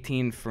see,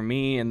 18 for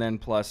me, and then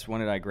plus, when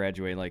did I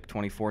graduate? Like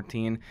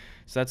 2014.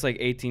 So that's like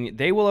 18.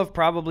 They will have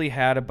probably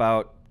had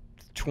about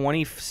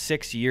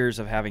 26 years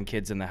of having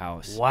kids in the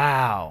house.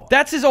 Wow.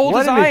 That's as old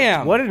as I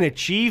am. What an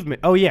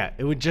achievement. Oh, yeah.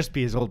 It would just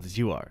be as old as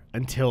you are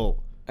until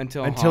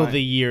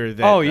the year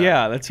that... Oh,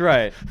 yeah, that's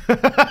right.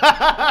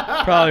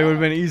 Probably would have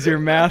been easier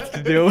math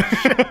to do.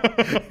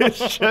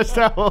 It's just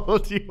how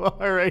old you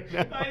are right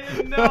now.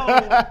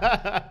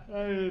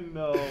 I didn't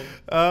know.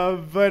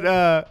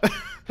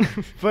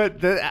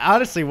 But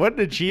honestly, what an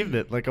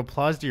achievement. Like,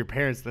 applause to your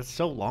parents. That's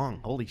so long.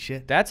 Holy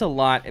shit. That's a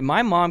lot.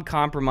 My mom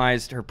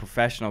compromised her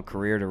professional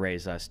career to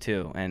raise us,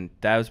 too, and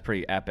that was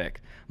pretty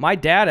epic. My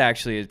dad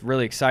actually is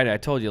really excited. I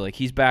told you, like,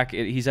 he's back.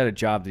 He's at a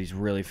job that he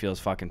really feels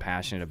fucking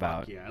passionate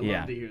about. Yeah, I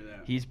love to hear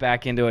that. He's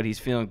back into it. He's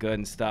feeling good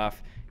and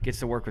stuff. Gets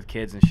to work with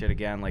kids and shit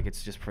again. Like,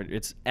 it's just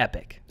it's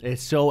epic.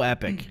 It's so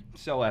epic.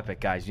 So epic,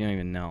 guys. You don't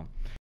even know.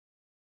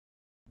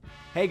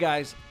 Hey,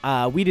 guys.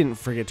 We didn't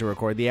forget to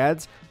record the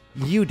ads.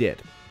 You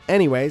did.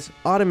 Anyways,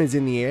 autumn is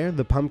in the air,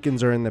 the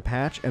pumpkins are in the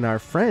patch, and our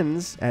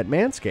friends at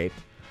Manscaped,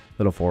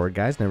 little forward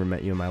guys, never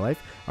met you in my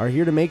life, are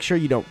here to make sure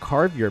you don't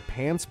carve your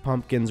pants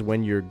pumpkins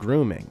when you're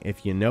grooming,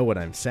 if you know what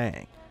I'm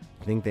saying.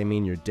 I think they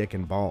mean your dick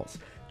and balls.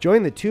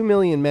 Join the 2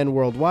 million men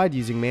worldwide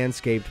using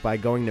Manscaped by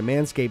going to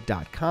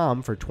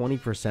manscaped.com for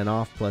 20%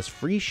 off plus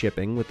free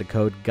shipping with the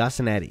code Gus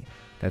and Eddy.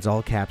 That's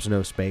all caps,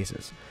 no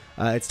spaces.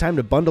 It's time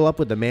to bundle up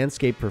with the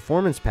Manscaped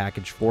Performance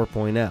Package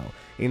 4.0.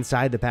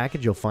 Inside the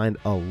package, you'll find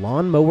a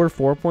Lawnmower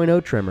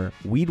 4.0 trimmer,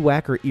 Weed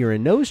Whacker ear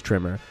and nose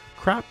trimmer,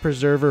 Crop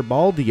Preserver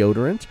ball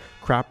deodorant,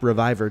 Crop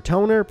Reviver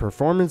toner,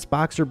 performance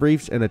boxer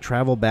briefs, and a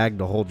travel bag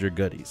to hold your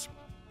goodies.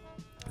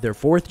 Their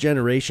 4th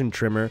generation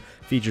trimmer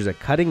features a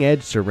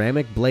cutting-edge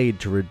ceramic blade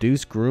to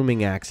reduce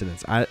grooming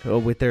accidents.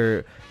 With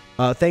their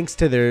thanks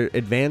to their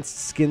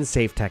advanced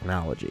skin-safe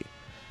technology.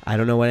 I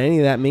don't know what any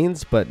of that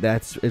means, but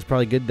it's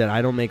probably good that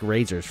I don't make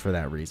razors for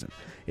that reason.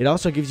 It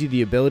also gives you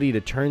the ability to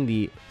turn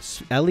the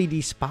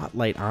LED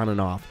spotlight on and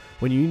off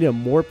when you need a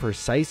more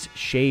precise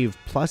shave,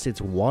 plus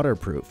it's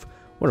waterproof.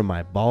 What are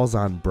my balls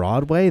on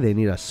Broadway? They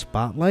need a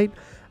spotlight?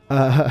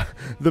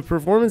 The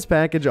performance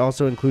package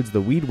also includes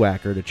the Weed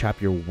Whacker to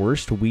chop your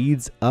worst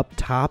weeds up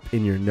top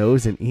in your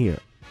nose and ear.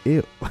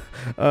 Ew.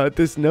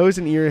 This nose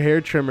and ear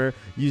hair trimmer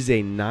uses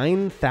a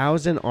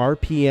 9,000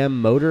 RPM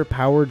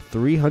motor-powered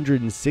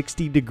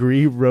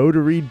 360-degree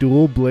rotary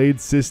dual-blade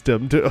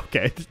system to...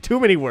 Okay, too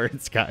many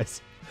words,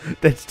 guys.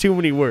 That's too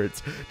many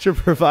words. To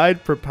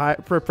provide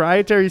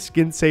proprietary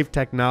skin-safe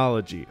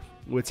technology,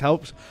 which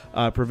helps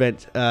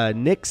prevent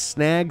nicks,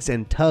 snags,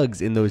 and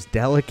tugs in those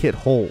delicate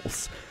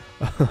holes.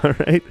 All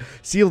right.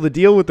 Seal the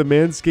deal with the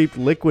Manscaped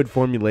liquid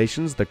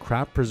formulations, the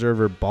Crop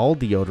Preserver Ball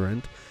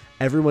Deodorant.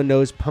 Everyone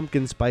knows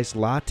pumpkin spice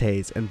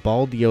lattes and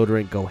ball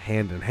deodorant go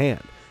hand in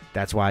hand.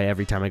 That's why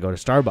every time I go to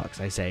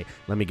Starbucks, I say,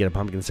 let me get a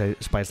pumpkin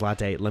spice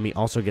latte. Let me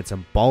also get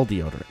some ball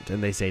deodorant.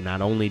 And they say,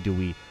 not only do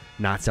we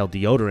not sell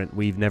deodorant,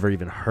 we've never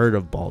even heard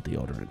of ball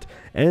deodorant.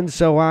 And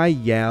so I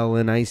yell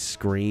and I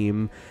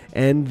scream.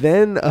 And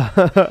then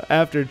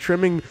after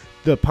trimming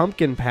the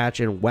pumpkin patch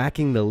and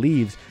whacking the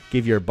leaves,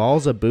 give your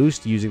balls a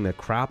boost using the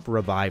Crop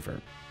Reviver.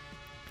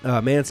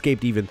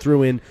 Manscaped even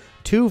threw in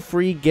 2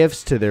 free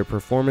gifts to their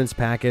performance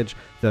package,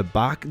 the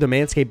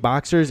Manscaped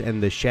Boxers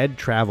and the Shed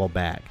Travel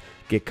Bag.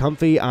 Get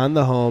comfy on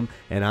the home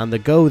and on the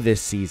go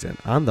this season.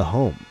 On the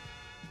home.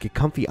 Get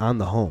comfy on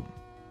the home.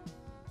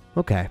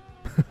 Okay.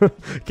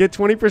 Get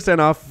 20%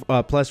 off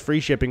plus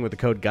free shipping with the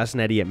code Gus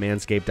and Eddy at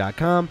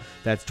manscaped.com.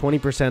 That's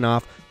 20%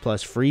 off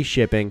plus free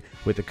shipping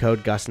with the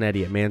code Gus and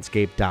Eddy at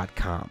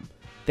manscaped.com.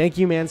 Thank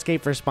you,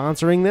 Manscaped, for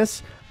sponsoring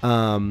this.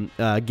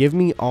 Give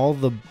me all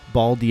the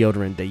ball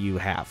deodorant that you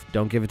have.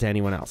 Don't give it to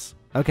anyone else.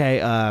 Okay,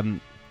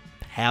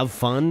 have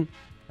fun.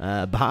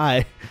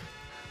 Bye.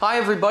 Hi,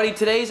 everybody.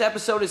 Today's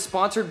episode is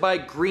sponsored by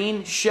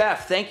Green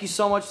Chef. Thank you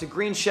so much to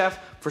Green Chef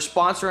for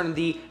sponsoring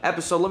the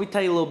episode. Let me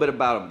tell you a little bit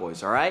about them,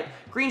 boys, all right?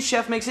 Green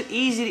Chef makes it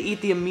easy to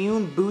eat the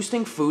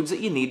immune-boosting foods that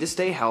you need to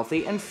stay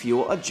healthy and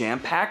fuel a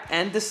jam-packed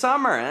end to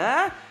summer,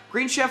 huh?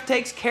 Green Chef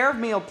takes care of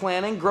meal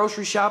planning,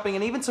 grocery shopping,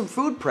 and even some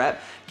food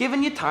prep,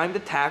 giving you time to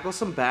tackle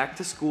some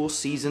back-to-school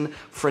season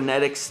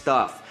frenetic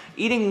stuff.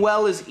 Eating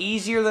well is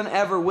easier than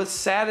ever with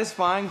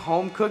satisfying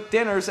home-cooked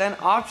dinners and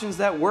options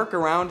that work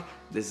around,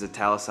 this is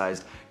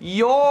italicized,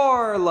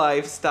 your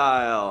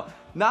lifestyle.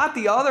 Not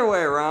the other way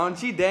around,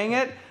 gee dang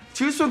it.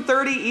 Choose from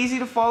 30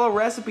 easy-to-follow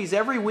recipes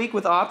every week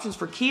with options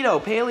for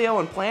keto, paleo,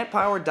 and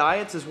plant-powered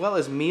diets, as well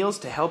as meals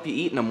to help you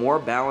eat in a more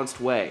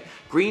balanced way.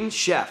 Green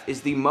Chef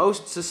is the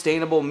most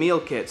sustainable meal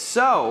kit,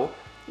 so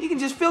you can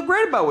just feel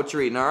great about what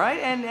you're eating, all right?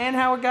 And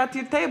how it got to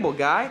your table,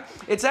 guy.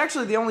 It's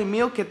actually the only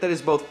meal kit that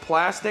is both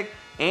plastic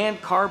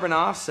and carbon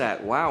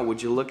offset. Wow,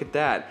 would you look at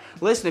that?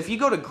 Listen, if you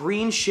go to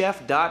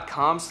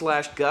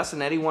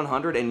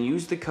greenchef.com/GusandEddy100 and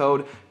use the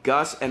code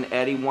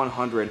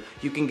GusandEddy100,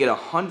 you can get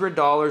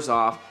 $100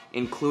 off,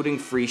 including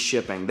free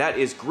shipping. That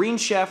is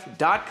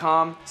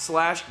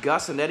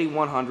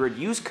greenchef.com/GusandEddy100.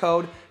 Use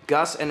code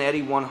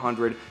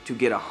GusandEddy100 to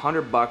get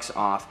 $100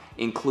 off,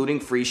 including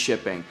free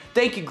shipping.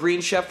 Thank you,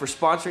 Green Chef, for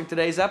sponsoring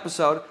today's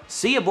episode.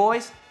 See ya,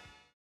 boys.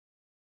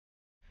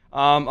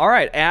 All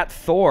right, at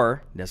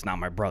Thor, that's not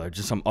my brother,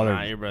 just some other...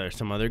 Not your brother,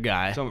 some other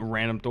guy. Some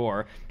random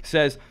Thor,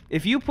 says,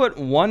 if you put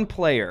one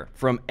player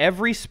from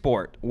every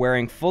sport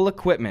wearing full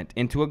equipment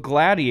into a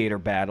gladiator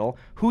battle,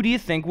 who do you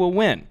think will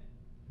win?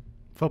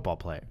 Football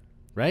player,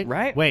 right?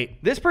 Right?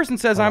 Wait. This person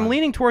says, I'm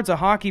leaning towards a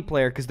hockey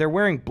player because they're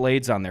wearing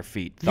blades on their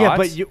feet. Thoughts? Yeah,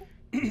 but you...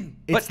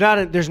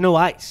 there's no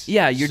ice.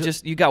 Yeah, you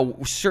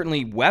got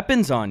certainly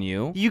weapons on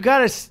you. You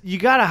got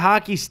a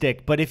hockey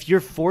stick, but if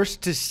you're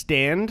forced to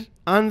stand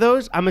on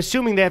those, I'm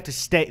assuming they have to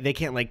stay. They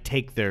can't like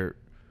take their.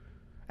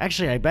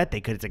 Actually, I bet they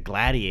could. It's a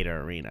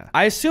gladiator arena.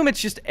 I assume it's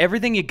just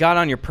everything you got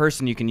on your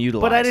person you can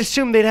utilize. But I'd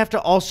assume they'd have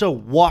to also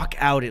walk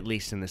out at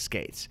least in the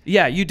skates.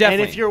 Yeah, you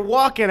definitely. And if you're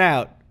walking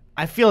out,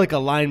 I feel like a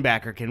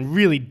linebacker can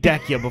really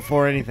deck you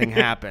before anything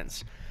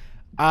happens.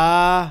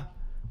 Do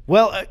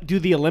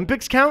the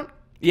Olympics count?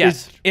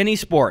 Yes, any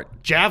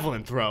sport.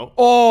 Javelin throw.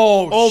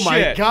 Oh shit.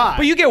 My God.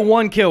 But you get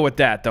one kill with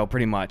that, though,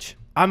 pretty much.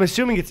 I'm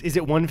assuming is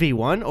it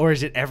 1v1 or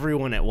is it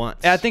everyone at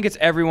once? I think it's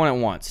everyone at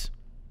once.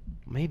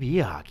 Maybe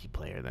a hockey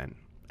player then.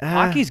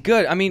 Hockey's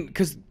good. I mean,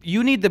 because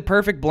you need the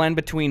perfect blend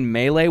between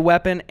melee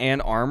weapon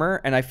and armor,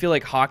 and I feel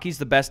like hockey's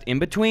the best in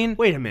between.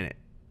 Wait a minute.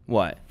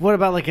 What? What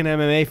about like an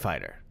MMA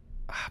fighter?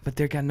 But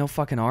they got no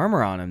fucking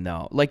armor on him,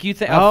 though. Like, you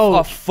think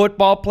a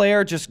football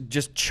player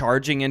just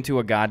charging into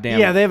a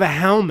goddamn... Yeah, they have a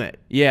helmet.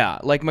 Yeah,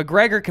 like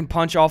McGregor can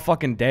punch all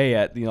fucking day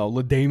at,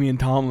 LaDainian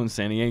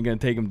Tomlinson. He ain't gonna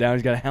take him down.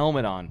 He's got a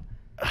helmet on.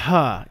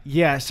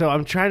 Yeah, so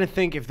I'm trying to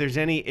think if there's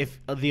if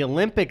the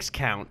Olympics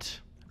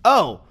count.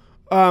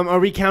 Are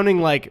we counting,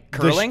 like...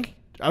 curling?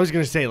 I was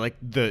gonna say, like,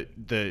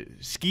 the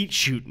skeet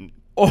shooting.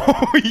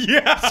 Oh,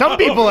 yeah. Some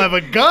people have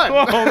a gun.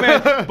 Oh,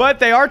 man. But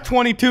they are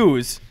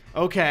 22s.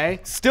 Okay.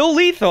 Still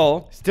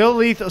lethal.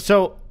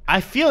 So I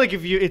feel like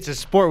it's a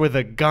sport with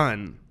a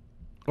gun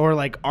or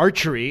like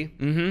archery.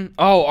 Mm-hmm.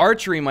 Oh,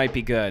 archery might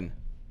be good.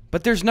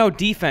 But there's no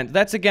defense.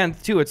 That's, again,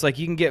 too, it's like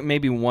you can get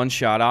maybe one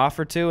shot off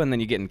or two, and then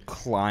you're getting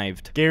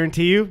clived.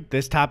 Guarantee you,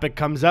 this topic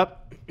comes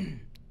up.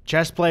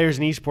 Chess players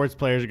and esports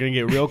players are going to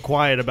get real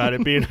quiet about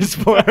it being a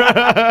sport.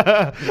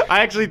 I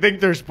actually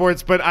think they're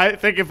sports, but I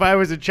think if I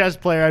was a chess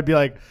player, I'd be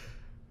like,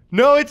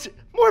 no, it's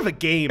more of a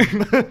game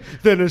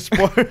than a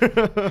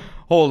sport.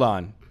 Hold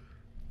on.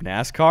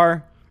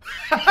 NASCAR?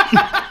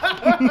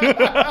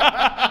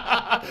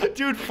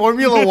 Dude,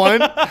 Formula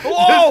One?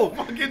 Whoa!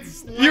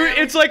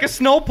 It's like a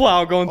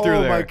snowplow going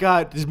through there. Oh my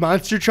God. Does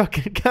monster truck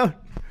count?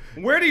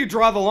 Where do you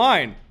draw the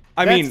line?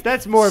 I mean,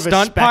 that's more of a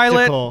stunt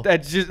spectacle.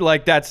 pilot.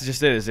 That's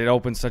just it. It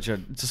opens it's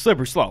a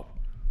slippery slope.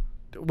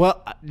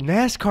 Well,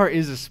 NASCAR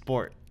is a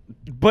sport.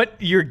 But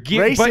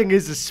racing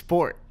is a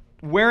sport.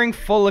 Wearing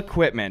full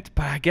equipment,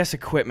 but I guess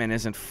equipment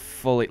isn't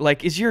fully.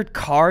 Like, is your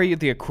car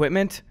the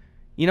equipment?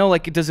 You know,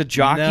 like, does a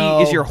jockey?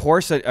 No. Is your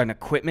horse an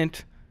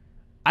equipment?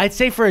 I'd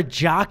say for a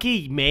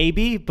jockey,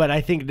 maybe, but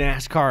I think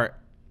NASCAR,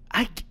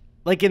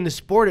 like in the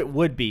sport, it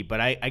would be. But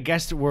I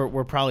guess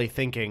we're probably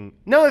thinking,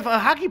 no, if a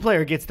hockey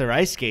player gets their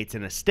ice skates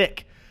and a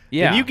stick,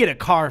 then you get a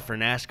car for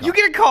NASCAR. You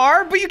get a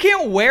car, but you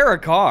can't wear a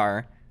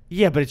car.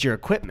 Yeah, but it's your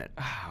equipment.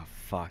 Oh,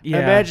 fuck. Yeah.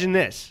 Imagine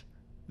this.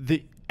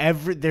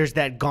 There's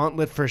that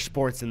gauntlet for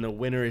sports, and the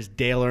winner is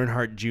Dale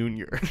Earnhardt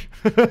Jr.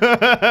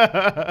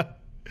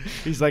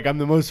 He's like, I'm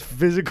the most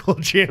physical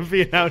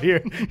champion out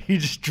here. He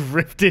just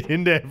drifted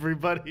into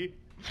everybody.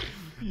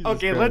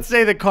 Okay, let's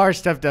say the car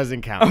stuff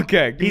doesn't count.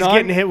 Okay. He's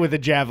getting hit with a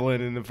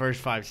javelin in the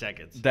first 5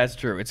 seconds. That's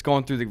true. It's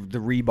going through the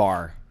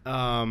rebar.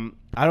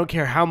 I don't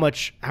care how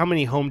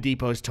many Home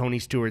Depots Tony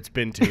Stewart's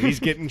been to. He's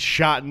getting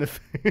shot in the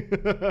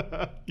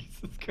face.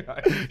 Jesus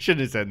Christ.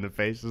 Shouldn't have said in the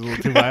face. It was a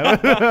little too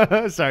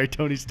violent. Sorry,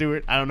 Tony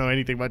Stewart. I don't know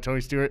anything about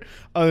Tony Stewart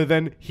other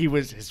than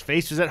his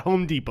face was at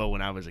Home Depot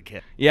when I was a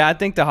kid. Yeah, I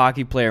think the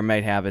hockey player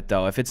might have it,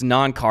 though, if it's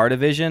non-car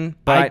division.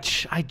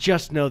 But I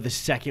just know the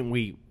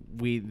second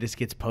this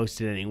gets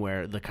posted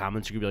anywhere, the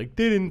comments are going to be like,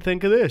 they didn't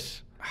think of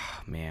this. Oh,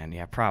 man,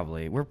 yeah,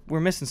 probably. We're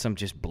missing some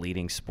just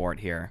bleeding sport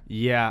here.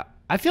 Yeah.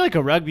 I feel like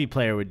a rugby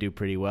player would do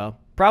pretty well.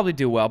 Probably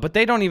do well, but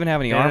they don't even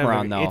have any armor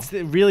on, though. It's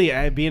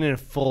really being in a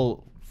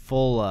full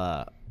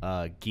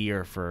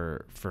gear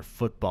for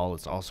football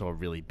is also a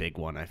really big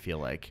one. I feel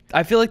like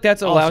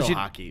that's allows you.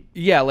 Hockey.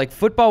 Yeah, like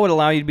football would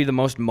allow you to be the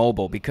most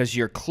mobile because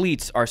your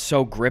cleats are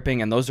so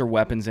gripping, and those are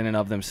weapons in and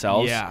of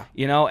themselves. Yeah,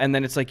 you know, and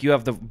then it's like you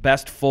have the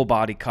best full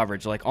body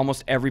coverage. Like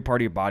almost every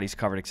part of your body's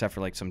covered except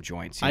for like some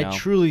joints. You know? I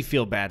truly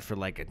feel bad for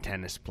like a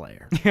tennis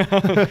player.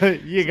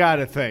 You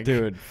gotta think,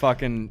 dude.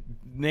 Fucking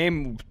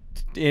name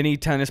any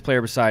tennis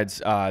player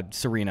besides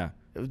Serena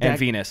and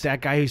Venus.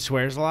 That guy who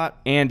swears a lot,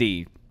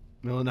 Andy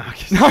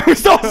Milonakis. I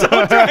was also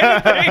trying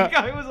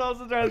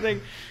to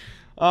think.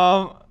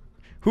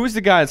 Who's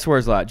the guy that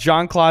swears a lot?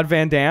 Jean-Claude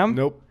Van Damme?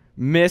 Nope.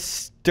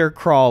 Mr.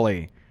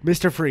 Crawley.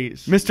 Mr.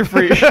 Freeze. Mr.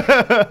 Freeze.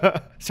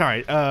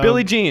 Sorry.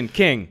 Billie Jean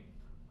King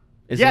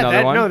is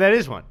another one. No, that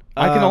is one.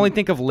 I can only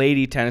think of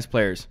lady tennis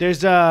players.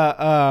 There's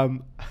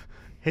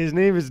his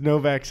name is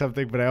Novak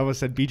something, but I almost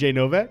said BJ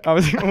Novak.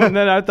 And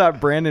then I thought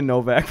Brandon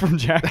Novak from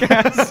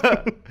Jackass.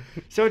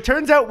 So it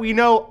turns out we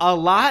know a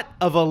lot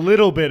of a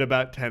little bit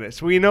about tennis.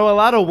 We know a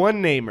lot of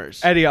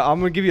one-namers. Eddie, I'm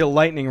going to give you a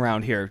lightning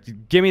round here.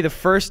 Give me the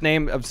first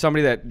name of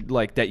somebody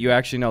that you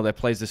actually know that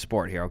plays the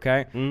sport here,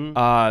 okay?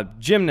 Mm-hmm.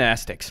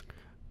 Gymnastics.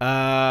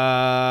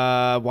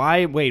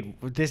 Why?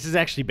 Wait, this is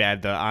actually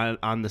bad, though,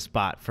 on the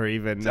spot for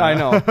even... I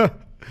know.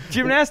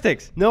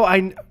 Gymnastics.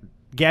 No,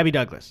 Gabby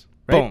Douglas.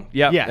 Right? Boom.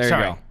 Yep, Yeah, there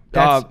sorry. you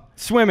go.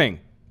 Swimming.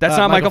 That's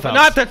not Michael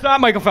Phelps. That's not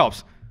Michael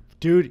Phelps.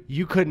 Dude,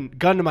 you couldn't...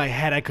 Gun to my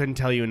head, I couldn't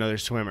tell you another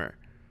swimmer.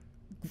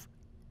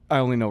 I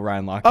only know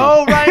Ryan Lochte.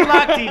 Oh, Ryan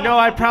Lochte. No,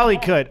 I probably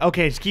could.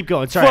 Okay, just keep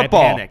going. Sorry,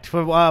 Football. I panicked.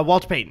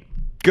 Walter Payton.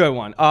 Good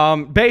one.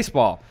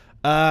 Baseball.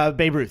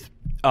 Babe Ruth.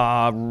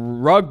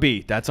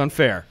 Rugby. That's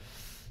unfair.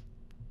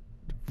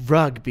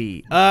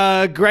 Rugby.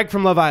 Greg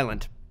from Love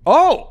Island.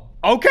 Oh,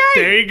 okay.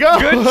 There you go.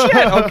 Good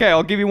shit. Okay,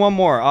 I'll give you one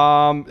more.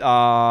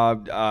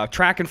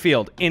 Track and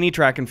field. Any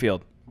track and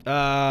field.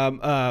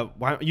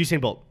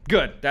 Usain Bolt.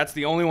 Good. That's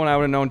the only one I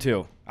would have known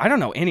too. I don't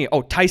know any.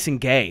 Oh, Tyson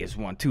Gay is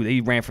one too.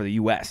 He ran for the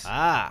U.S.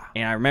 Ah.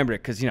 And I remember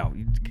it because the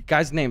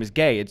guy's name is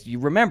Gay. You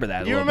remember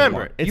that. You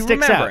remember it. It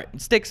sticks out. It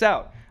sticks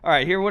out. All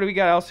right, here. What do we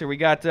got else here? We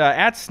got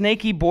at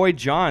Snaky Boy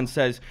John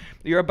says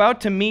you're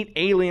about to meet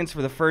aliens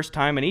for the first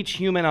time, and each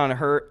human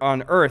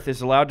on Earth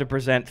is allowed to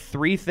present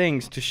 3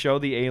 things to show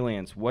the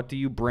aliens. What do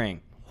you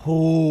bring?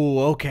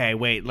 Oh, okay.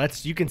 Wait.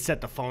 You can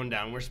set the phone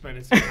down. We're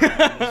spending some time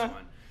on this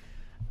one.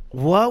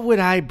 What would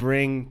I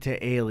bring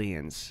to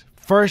aliens?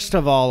 First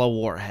of all, a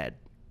warhead.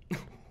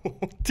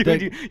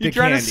 Dude, you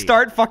trying to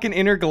start fucking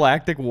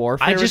intergalactic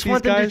warfare? I just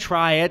want them guys? to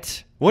try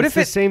it. What it's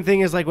if the same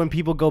thing as like when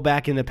people go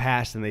back in the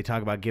past and they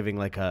talk about giving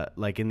like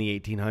in the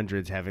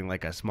 1800s having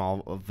like a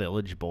small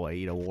village boy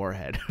eat a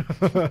warhead.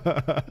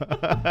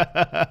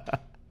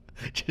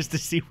 just to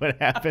see what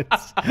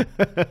happens.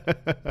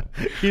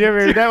 You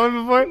never heard that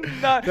one before?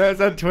 That's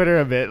on Twitter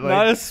a bit. Like,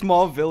 Not a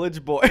small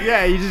village boy.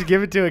 yeah, you just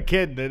give it to a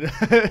kid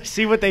and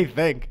see what they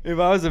think. If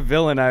I was a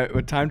villain,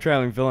 a time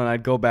traveling villain,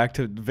 I'd go back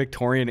to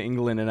Victorian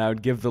England and I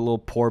would give the little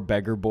poor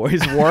beggar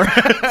boys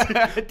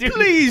warheads.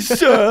 Please,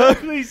 sir.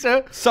 Please,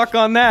 sir. Suck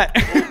on that.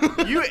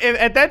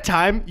 At that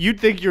time, you'd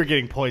think you were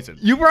getting poisoned.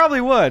 You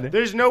probably would.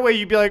 There's no way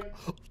you'd be like,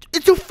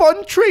 it's a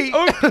fun treat.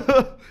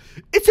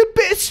 It's a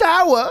bit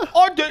sour.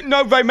 I didn't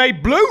know they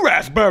made blue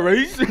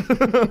raspberries.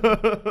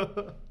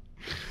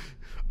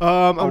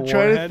 I'm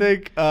trying to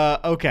think.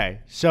 Okay,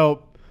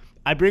 so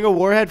I bring a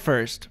warhead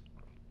first.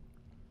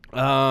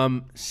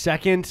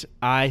 Second,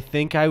 I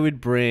think I would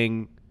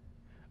bring.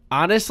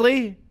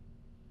 Honestly,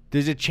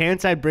 there's a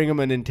chance I'd bring him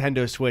a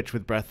Nintendo Switch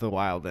with Breath of the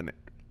Wild in it,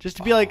 just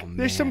to be like,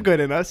 there's some good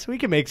in us. We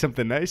can make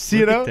something nice.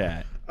 You know. Look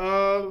at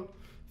that.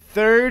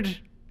 Third,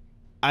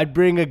 I'd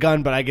bring a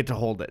gun, but I get to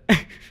hold it.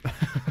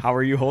 How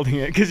are you holding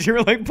it? Because you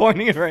were like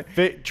pointing it right.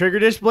 Trigger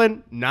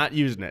discipline, not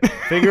using it.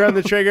 Finger on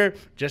the trigger,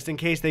 just in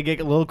case they get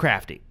a little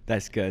crafty.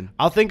 That's good.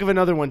 I'll think of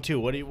another one too.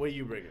 What are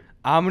you bringing?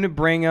 I'm gonna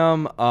bring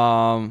them.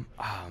 Oh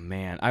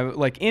man, I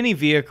like any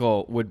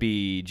vehicle would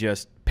be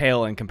just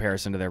pale in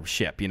comparison to their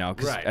ship, you know.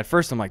 Because at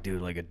first I'm like,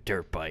 dude, like a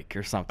dirt bike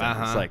or something.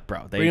 It's like,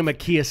 bro, bring them a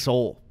Kia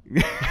Soul.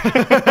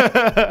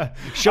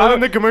 Show them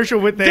the commercial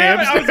with the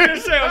hamster. I was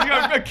gonna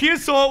say, a Kia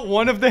Soul.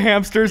 One of the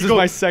hamsters is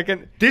my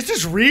second. This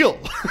is real.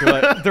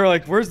 They're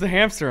like, where's the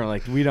hamster? I'm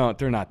like, we don't.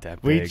 They're not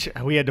that big.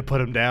 We had to put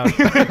them down.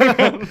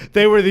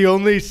 They were the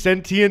only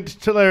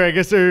sentient. I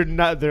guess they're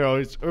not. They're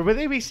always. Or would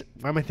they be?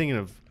 What am I thinking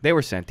of? They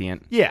were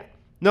sentient. Yeah.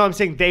 No, I'm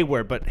saying they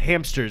were, but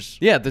hamsters.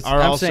 Yeah,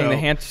 I'm saying the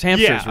hamsters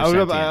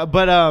were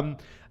sentient.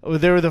 But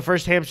they were the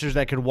first hamsters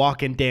that could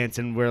walk and dance,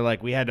 and we're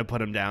like, we had to put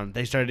them down.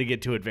 They started to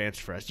get too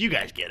advanced for us. You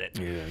guys get it.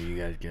 Yeah, you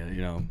guys get it,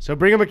 you know. So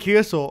bring them a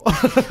Kia Soul.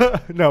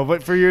 No,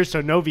 but for yours, so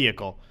no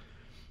vehicle.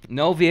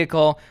 No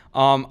vehicle.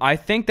 I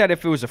think that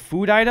if it was a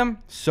food item,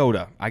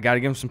 soda. I got to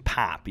give them some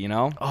pop, you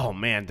know? Oh,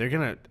 man,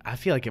 I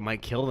feel like it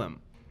might kill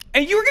them.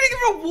 And you were going to give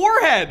him a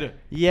warhead.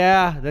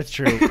 Yeah, that's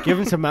true. Give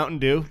him some Mountain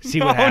Dew. See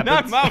what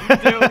happens. Not Mountain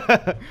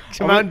Dew.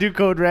 Some Mountain Dew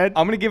Code Red.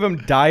 I'm going to give him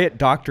Diet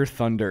Dr.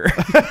 Thunder.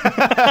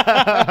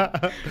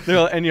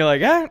 And you're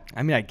like,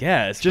 I mean, I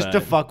guess. Just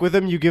to fuck with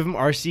him, you give him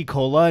RC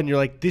Cola, and you're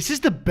like, this is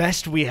the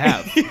best we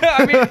have. Yeah,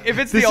 I mean, if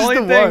it's the only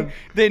thing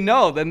they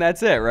know, then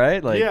that's it,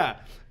 right? Like, yeah.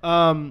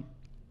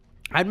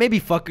 I'd maybe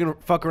fuck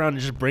around and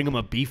just bring him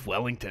a beef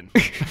Wellington.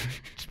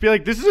 Just be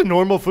like, this is a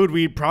normal food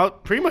we eat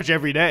pretty much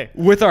every day.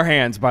 With our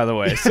hands, by the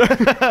way. So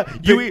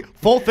you eat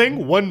full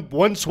thing,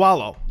 one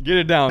swallow. Get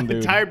it down, dude.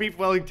 Entire beef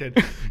Wellington.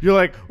 You're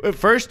like, at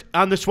first,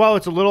 on the swallow,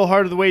 it's a little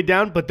harder the way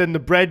down, but then the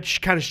bread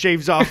kind of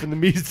shaves off and the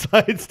meat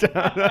slides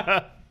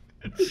down.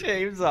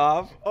 Shaves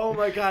off. Oh,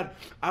 my God.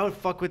 I would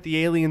fuck with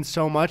the aliens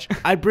so much.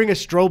 I'd bring a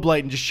strobe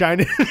light and just shine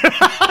it in their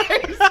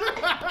eyes.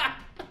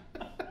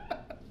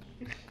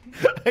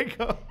 I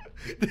go...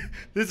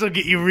 This will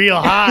get you real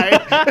high.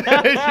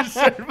 Just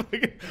start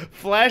fucking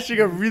flashing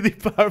a really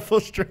powerful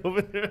strobe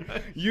in there.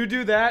 You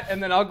do that,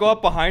 and then I'll go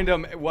up behind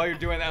him while you're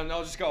doing that, and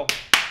I'll just go.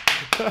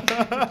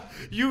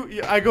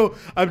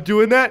 I'm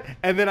doing that,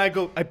 and then I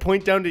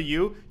point down to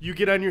you. You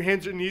get on your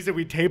hands and knees, and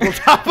we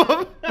tabletop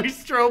them. We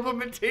strobe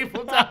them and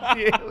tabletop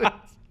the aliens.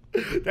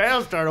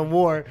 That'll start a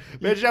war.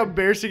 Imagine how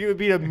embarrassing it would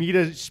be to meet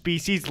a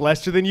species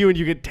lesser than you and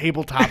you get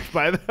tabletopped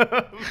by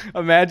them.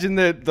 Imagine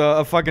that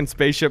a fucking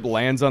spaceship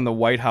lands on the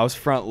White House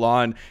front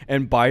lawn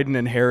and Biden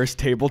and Harris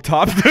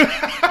tabletop.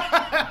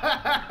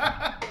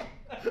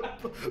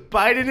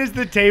 Biden is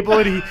the table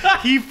and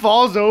he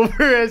falls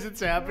over as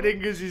it's happening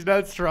because he's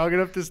not strong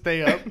enough to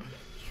stay up.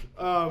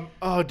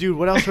 Oh, dude,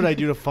 what else would I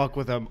do to fuck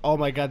with him? Oh,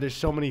 my God, there's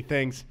so many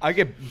things. I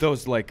get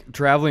those, like,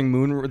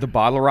 traveling the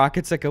bottle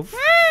rockets that go...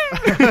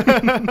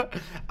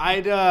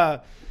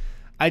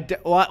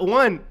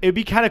 It'd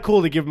be kind of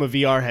cool to give him a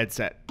VR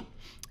headset.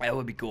 That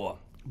would be cool.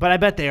 But I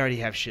bet they already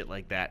have shit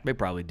like that. They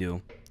probably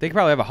do. They could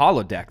probably have a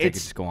holodeck they could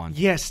just go on.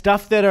 Yeah,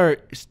 stuff that or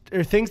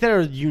things that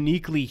are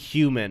uniquely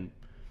human,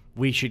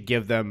 we should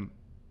give them,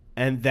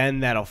 and then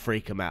that'll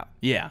freak them out.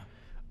 Yeah.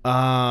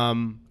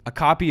 A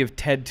copy of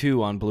Ted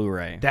 2 on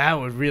Blu-ray. That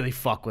would really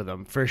fuck with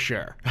them for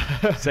sure.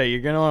 Say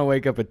you're gonna want to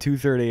wake up at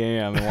 2:30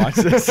 a.m. and watch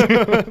this.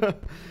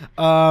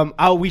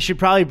 We should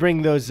probably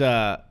bring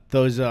the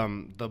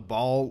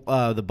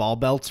ball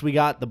belts we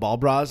got, the ball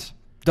bras.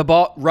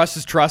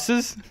 Russ's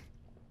trusses.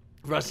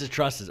 Russ's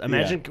trusses.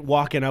 Imagine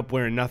walking up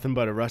wearing nothing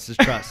but a Russ's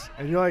truss,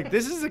 and you're like,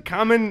 "This is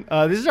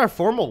this is our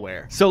formal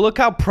wear." So look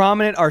how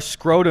prominent our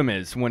scrotum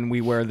is when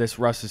we wear this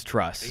Russ's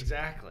truss.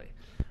 Exactly.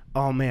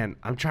 Oh, man,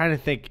 I'm trying to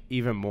think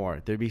even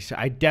more.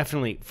 I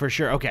definitely, for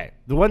sure, okay,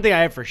 the one thing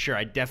I have for sure,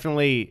 I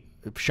definitely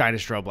shine a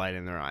strobe light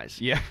in their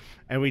eyes. Yeah.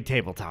 And we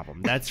tabletop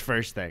them. That's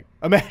first thing.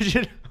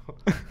 Imagine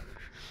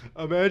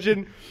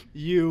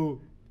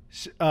you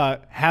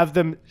have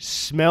them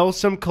smell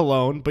some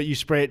cologne, but you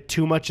spray it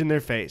too much in their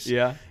face.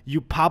 Yeah.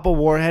 You pop a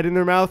warhead in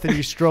their mouth, and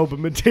you strobe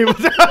them and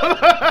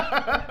tabletop.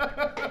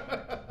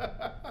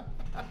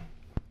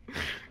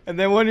 And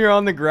then when you're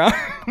on the ground,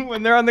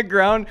 when they're on the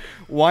ground,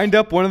 wind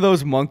up one of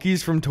those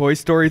monkeys from Toy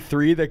Story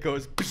 3 that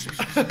goes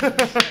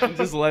and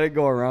just let it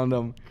go around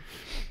them.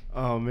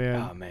 Oh,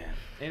 man. Oh, man.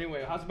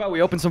 Anyway, how's about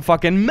we open some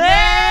fucking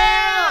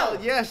mail?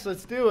 Yes,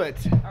 let's do it.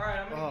 All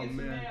right, I'm going to get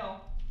some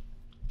mail.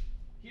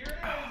 Here it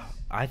is.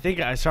 I think,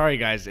 sorry,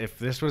 guys, if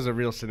this was a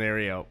real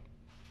scenario,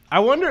 I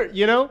wonder,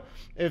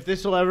 if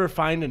this will ever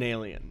find an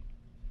alien.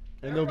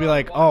 And they'll be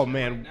like, oh,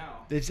 man,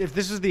 if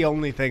this is the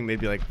only thing, they'd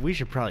be like, we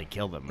should probably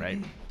kill them,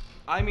 right?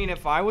 I mean,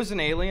 if I was an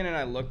alien and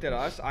I looked at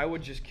us, I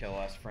would just kill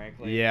us,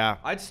 frankly. Yeah.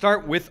 I'd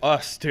start with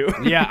us, too.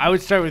 Yeah, I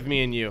would start with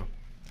me and you.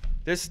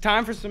 This is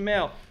time for some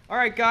mail. All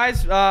right,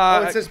 guys.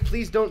 It says,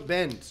 please don't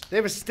bend. They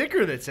have a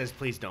sticker that says,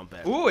 please don't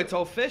bend. Ooh, it's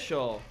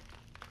official.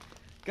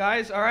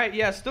 Guys, all right,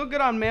 yeah, still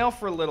good on mail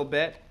for a little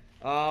bit.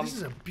 This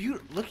is a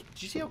beautiful... Look,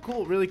 did you see how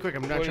cool... Really quick,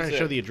 I'm not trying to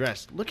show the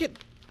address. Look at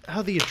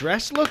how the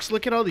address looks.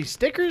 Look at all these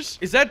stickers.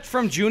 Is that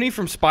from Junie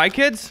from Spy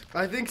Kids?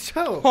 I think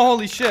so.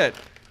 Holy shit.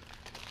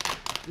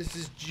 This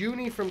is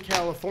Junie from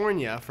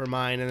California for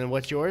mine, and then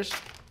what's yours?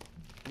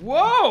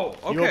 Whoa!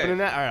 Okay. You opening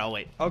that? All right, I'll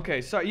wait.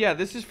 Okay, so yeah,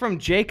 this is from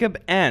Jacob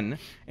N,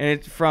 and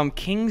it's from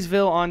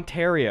Kingsville,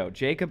 Ontario.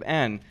 Jacob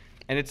N,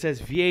 and it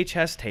says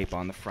VHS tape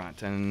on the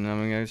front, and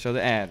I'm going to show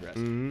the address.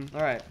 Mm-hmm.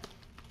 All right.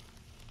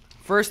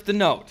 First, the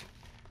note.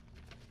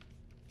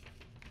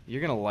 You're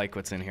going to like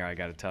what's in here, I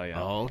got to tell you.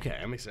 Oh, okay.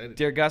 I'm excited.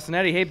 Dear Gus and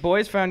Eddy, hey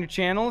boys, found your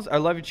channels. I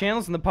love your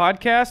channels and the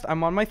podcast.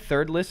 I'm on my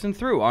third listen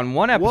through. On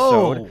one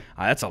episode,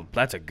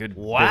 that's a good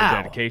bit of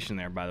dedication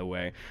there, by the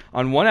way.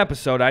 On one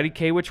episode,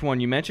 IDK, which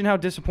one? You mentioned how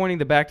disappointing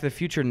the Back to the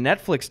Future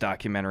Netflix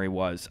documentary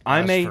was.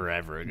 That was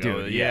forever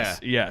ago. Dude,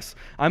 yes.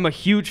 I'm a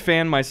huge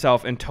fan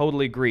myself and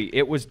totally agree.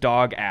 It was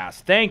dog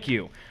ass. Thank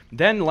you.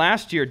 Then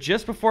last year,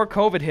 just before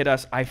COVID hit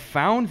us, I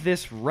found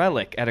this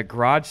relic at a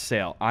garage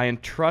sale. I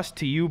entrust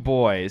to you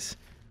boys.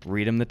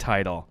 Read him the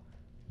title.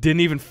 Didn't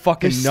even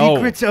fucking know. The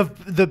Secrets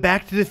of the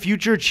Back to the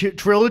Future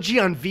trilogy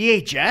on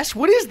VHS?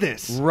 What is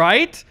this?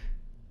 Right?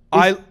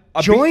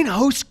 Join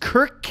host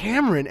Kirk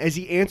Cameron as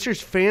he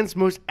answers fans'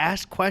 most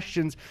asked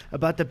questions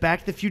about the Back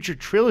to the Future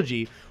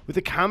trilogy with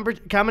a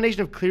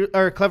combination of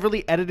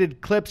cleverly edited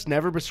clips,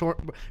 never before...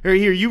 Here,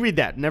 you read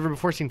that. Never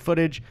before seen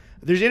footage.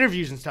 There's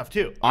interviews and stuff,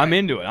 too. I'm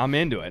into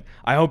it.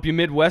 I hope you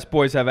Midwest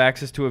boys have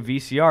access to a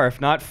VCR. If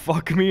not,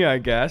 fuck me, I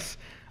guess.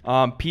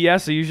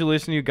 P.S. I usually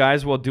listen to you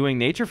guys while doing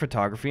nature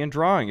photography and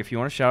drawing. If you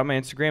want to shout out my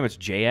Instagram, it's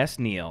JS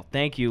Neal.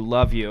 Thank you.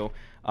 Love you.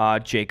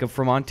 Jacob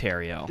from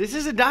Ontario. This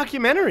is a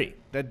documentary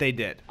that they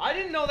did. I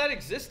didn't know that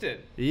existed.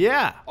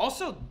 Yeah.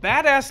 Also,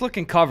 badass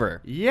looking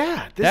cover.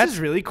 Yeah, this is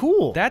really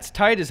cool. That's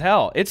tight as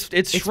hell. It's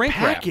shrink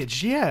wrapped.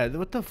 Packaged. Yeah.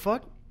 What the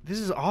fuck? This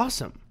is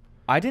awesome.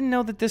 I didn't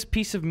know that this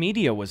piece of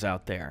media was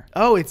out there.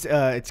 Oh,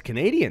 it's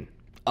Canadian.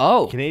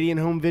 Oh. Canadian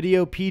home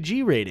video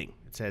PG rating.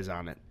 It says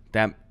on it.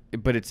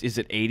 But is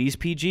it 80s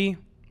PG?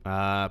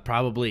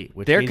 Probably.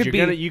 Which there means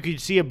could you could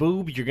see a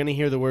boob, you're gonna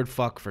hear the word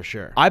fuck for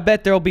sure. I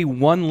bet there'll be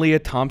one Leah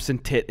Thompson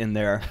tit in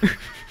there.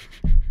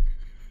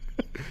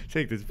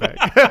 Take this back.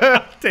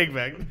 Take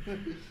back.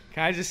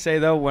 Can I just say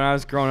though, when I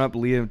was growing up,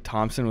 Leah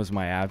Thompson was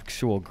my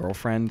actual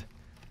girlfriend.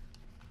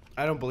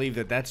 I don't believe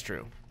that that's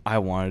true. I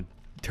wanted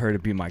her to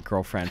be my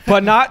girlfriend,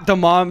 but not the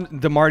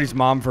Marty's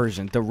mom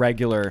version, the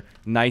regular,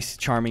 nice,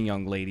 charming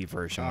young lady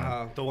version.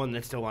 The one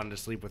that still wanted to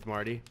sleep with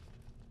Marty.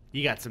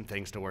 You got some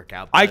things to work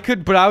out.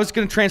 But I was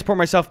going to transport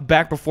myself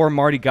back before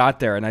Marty got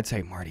there, and I'd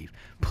say, Marty,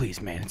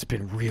 please, man, it's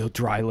been real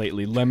dry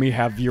lately. Let me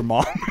have your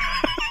mom.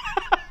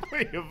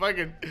 Wait, a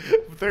fucking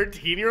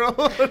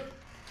 13-year-old?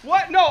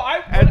 What? No,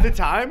 at the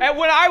time?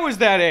 When I was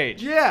that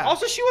age. Yeah.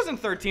 Also, she wasn't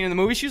 13 in the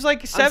movie. She was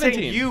like 17. I'm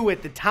saying you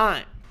at the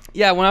time.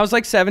 Yeah, when I was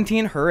like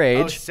 17, her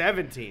age. Oh,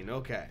 17.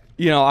 Okay.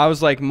 You know, I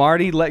was like,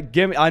 Marty,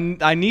 give me.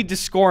 I need to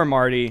score,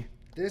 Marty.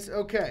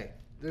 Okay.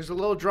 There's a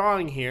little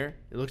drawing here.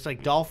 It looks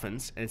like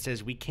dolphins, and it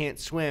says we can't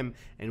swim,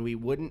 and we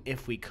wouldn't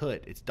if we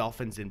could. It's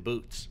dolphins in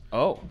boots.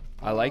 Oh,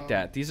 I like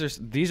that.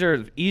 These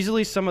are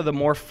easily some of the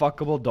more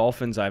fuckable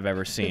dolphins I've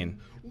ever seen.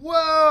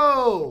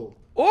 Whoa!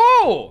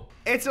 Oh!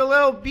 It's a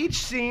little beach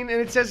scene, and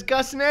it says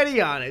Gus and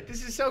Eddy on it.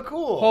 This is so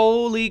cool.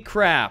 Holy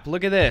crap!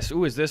 Look at this.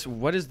 Ooh,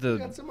 what is the? We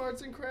got some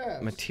arts and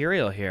crafts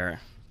material here?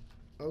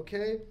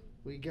 Okay,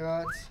 we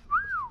got.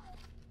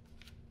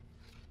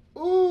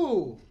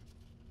 Ooh.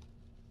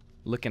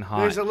 Looking hot.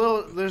 There's a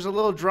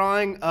little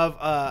drawing of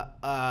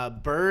a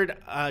bird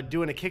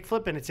doing a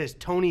kickflip, and it says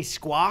Tony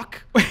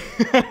Squawk.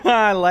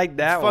 I like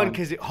that it's one. Fun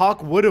because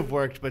Hawk would have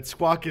worked, but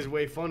Squawk is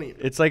way funnier.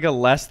 It's like a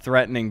less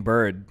threatening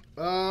bird.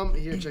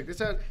 Here, check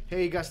this out.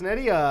 Hey, Gus and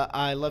Eddy,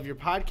 I love your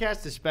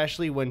podcast,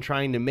 especially when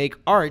trying to make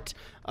art.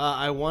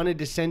 I wanted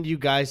to send you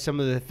guys some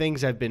of the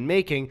things I've been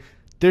making.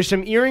 There's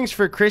some earrings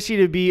for Chrissy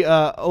to be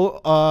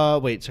for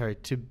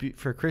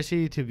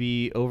Chrissy to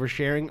be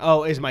oversharing.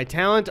 Oh, is my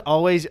talent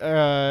always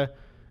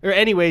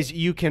anyways,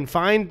 you can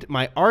find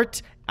my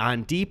art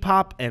on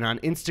Depop and on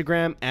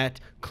Instagram at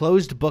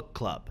Closed Book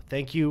Club.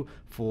 Thank you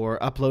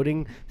for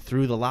uploading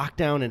through the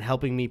lockdown and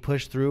helping me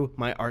push through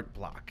my art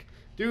block.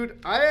 Dude,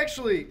 I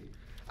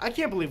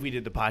can't believe we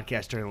did the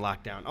podcast during the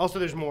lockdown. Also,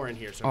 there's more in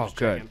here, so I'm just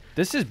good. checking.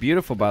 This is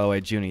beautiful, by the way,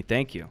 Junie.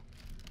 Thank you.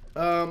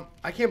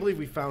 I can't believe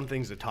we found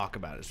things to talk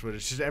about. It's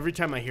just every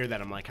time I hear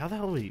that, I'm like, how the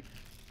hell we...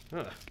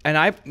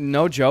 And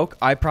no joke,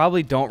 I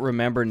probably don't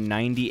remember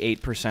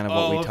 98% of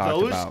what we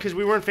talked about. Because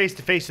we weren't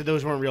face-to-face, so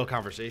those weren't real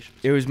conversations.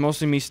 It was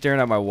mostly me staring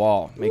at my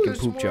wall, making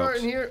poop jokes.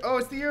 In here. Oh,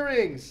 it's the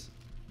earrings.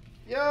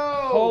 Yo!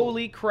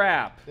 Holy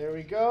crap. There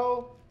we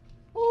go.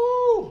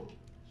 Ooh!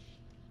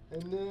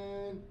 And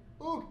then...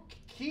 Ooh,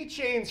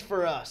 keychains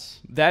for us.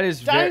 That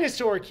is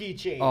dinosaur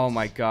keychains. Oh,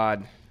 my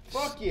God.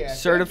 Fuck yeah.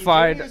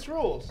 Certified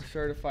rules.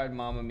 Certified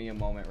Mamma Mia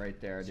moment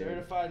right there, dude.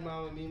 Certified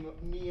Mamma Mia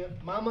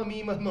moment. Mamma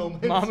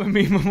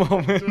Mia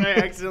moment. That's what I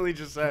accidentally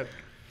just said.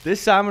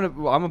 This I'm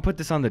gonna put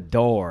this on the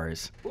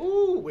doors.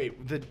 Ooh, wait.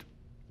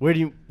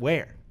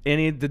 Where?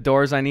 Any of the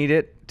doors I need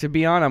it to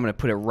be on, I'm gonna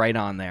put it right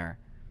on there.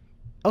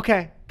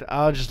 Okay,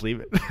 I'll just leave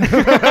it.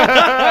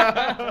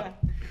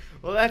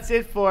 Well, that's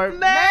it for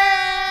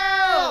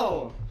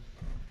Mail.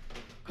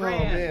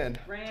 Man.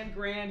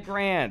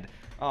 Grand.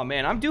 Oh,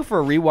 man, I'm due for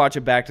a rewatch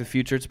of Back to the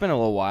Future. It's been a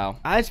little while.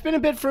 It's been a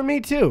bit for me,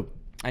 too.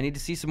 I need to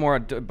see some more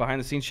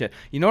behind-the-scenes shit.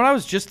 You know what I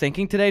was just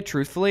thinking today,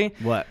 truthfully?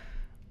 What?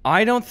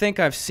 I don't think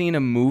I've seen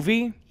a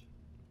movie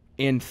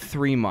in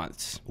 3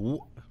 months.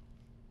 Hold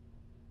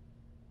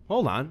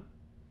on.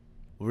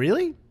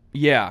 Really?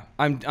 Yeah,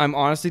 I'm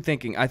honestly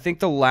thinking. I think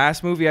the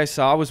last movie I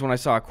saw was when I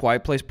saw A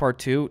Quiet Place Part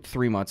 2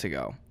 3 months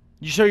ago.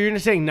 So you're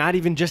saying not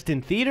even just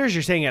in theaters?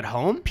 You're saying at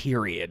home?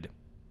 Period.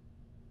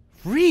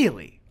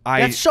 Really?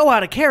 That's so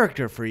out of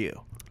character for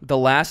you. The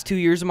last 2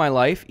 years of my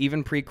life,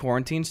 even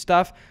pre-quarantine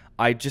stuff,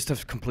 I just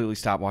have completely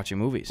stopped watching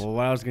movies. Well,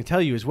 what I was going to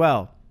tell you as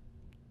well,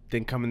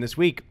 then coming this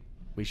week,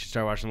 we should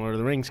start watching Lord of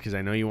the Rings because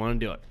I know you want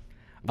to do it.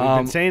 We've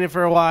been saying it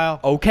for a while.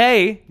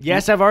 Okay.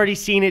 Yes, I've already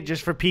seen it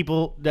just for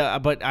people,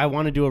 but I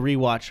want to do a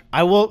rewatch.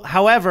 I will.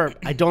 However,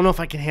 I don't know if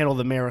I can handle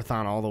the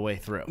marathon all the way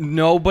through.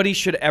 Nobody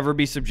should ever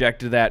be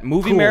subjected to that.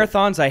 Movie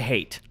marathons, I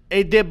hate.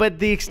 But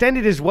the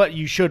extended is what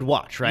you should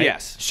watch, right?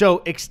 Yes.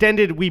 So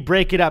extended, we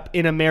break it up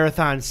in a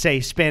marathon, say,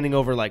 spanning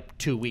over like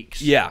 2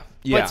 weeks. Yeah.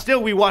 But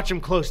still, we watch them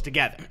close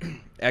together.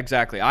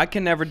 Exactly. I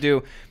can never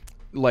do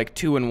like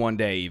 2 in one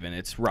day. Even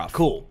it's rough.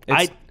 Cool.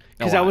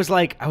 Because I was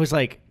like,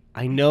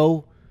 I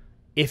know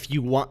if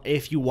you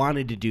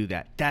wanted to do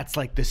that, that's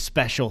like the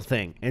special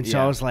thing. And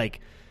so I was like,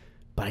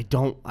 but I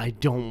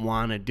don't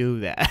want to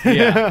do that.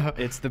 Yeah,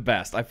 it's the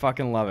best. I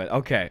fucking love it.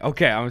 Okay, I'm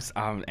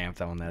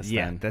amped on this.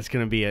 Yeah, then. that's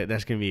gonna be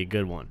a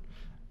good one.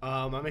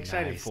 I'm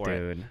excited for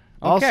dude. it.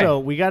 Also,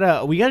 we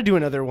gotta do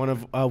another one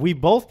of. We've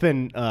both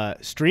been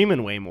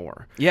streaming way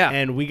more. Yeah,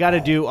 and we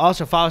gotta do.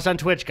 Also, follow us on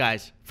Twitch,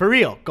 guys. For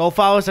real, go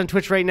follow us on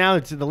Twitch right now.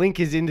 The link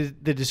is in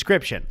the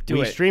description.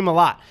 We stream a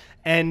lot,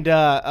 and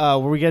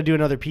we gotta do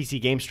another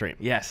PC game stream.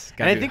 Yes,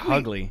 and I think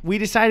we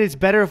decided it's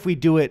better if we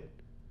do it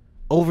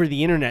over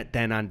the internet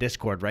than on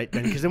Discord, right?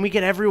 Because then we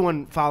get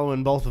everyone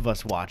following both of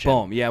us watching.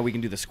 Boom. Yeah, we can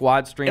do the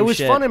squad stream. It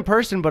was fun in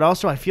person, but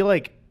also I feel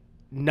like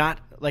not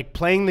like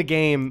playing the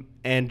game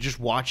and just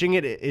watching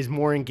it is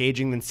more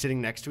engaging than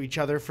sitting next to each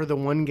other for the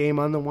one game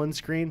on the one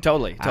screen.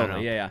 Totally.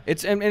 Yeah.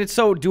 It's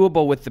so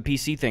doable with the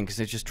PC thing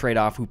because it's just trade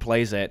off who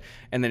plays it,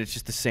 and then it's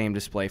just the same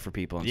display for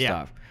people and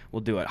stuff.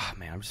 We'll do it. Oh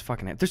man, I'm just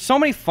fucking. There's so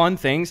many fun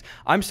things.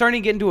 I'm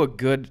starting to get into a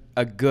good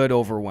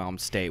overwhelmed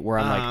state where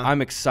I'm like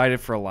I'm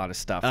excited for a lot of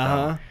stuff.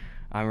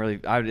 I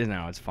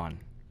know it's fun.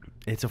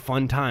 It's a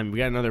fun time. We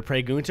got another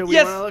Pregunta we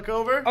want to look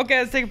over. Okay,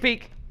 let's take a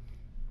peek.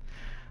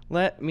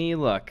 Let me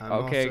look. I'm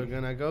also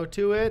gonna go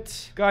to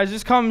it. Guys,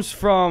 this comes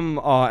from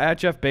at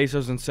Jeff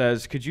Bezos and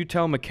says, "Could you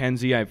tell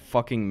Mackenzie I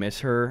fucking miss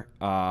her?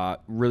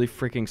 Really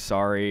freaking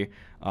sorry.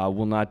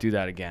 Will not do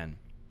that again."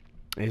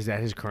 Is that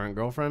his current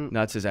girlfriend? No,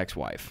 that's his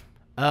ex-wife.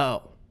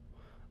 Oh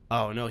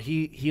no,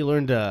 he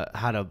learned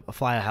how to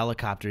fly a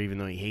helicopter even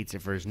though he hates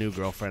it for his new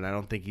girlfriend. I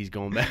don't think he's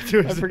going back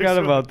to his I forgot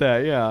about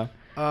that, yeah.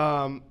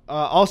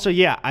 Also,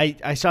 yeah,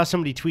 I saw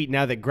somebody tweet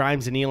now that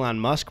Grimes and Elon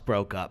Musk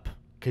broke up,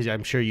 because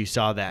I'm sure you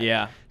saw that.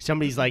 Yeah.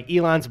 Somebody's like,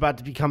 Elon's about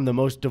to become the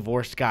most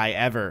divorced guy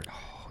ever.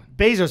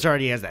 Bezos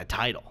already has that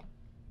title.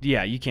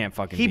 Yeah, you can't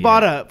fucking He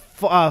bought a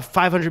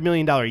 $500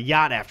 million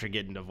yacht after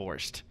getting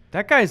divorced.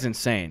 That guy's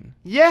insane.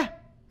 Yeah.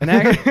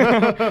 Did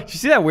you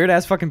see that weird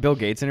ass fucking Bill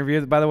Gates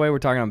interview? By the way, we're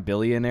talking on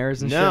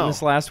billionaires and shit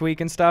this last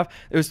week and stuff.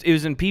 It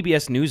was in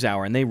PBS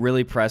NewsHour, and they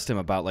really pressed him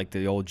about like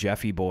the old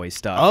Jeffy boy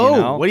stuff. Oh,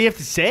 you know? What do you have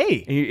to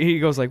say? He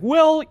goes like,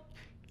 well,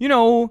 you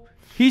know,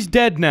 he's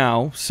dead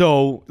now,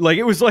 so like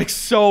it was like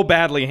so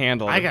badly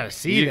handled. I gotta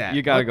see that.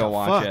 You gotta go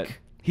watch it.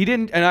 He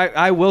didn't, and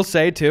I will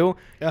say too.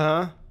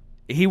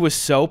 He was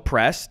so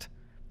pressed,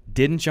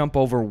 didn't jump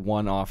over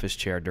one office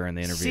chair during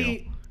the interview.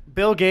 See,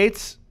 Bill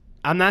Gates.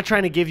 I'm not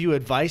trying to give you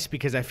advice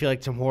because I feel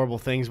like some horrible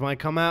things might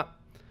come out.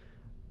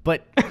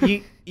 But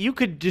you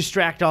could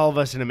distract all of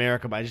us in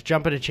America by just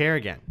jumping a chair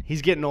again.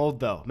 He's getting old,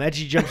 though.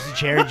 Imagine he jumps the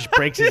chair and just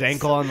breaks his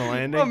ankle on the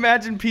landing.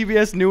 Imagine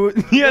PBS News.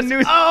 Yeah,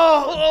 news.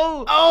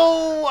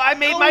 Oh, I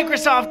made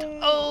Microsoft.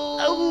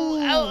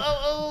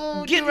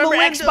 Get remember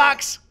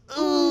Xbox.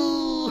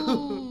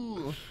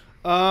 Ooh.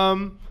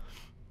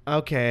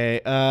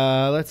 Okay,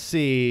 let's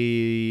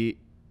see.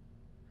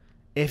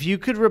 If you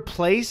could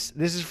replace,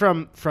 this is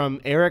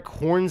from Eric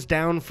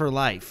Hornsdown for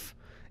Life.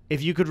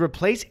 If you could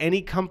replace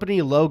any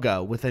company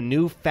logo with a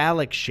new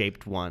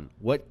phallic-shaped one,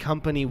 what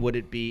company would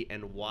it be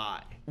and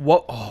why?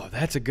 What? Oh,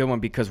 that's a good one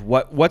because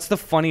what's the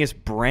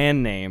funniest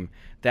brand name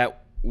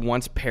that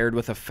once paired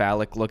with a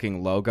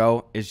phallic-looking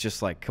logo is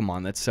just like, come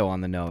on, that's so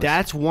on the nose.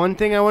 That's one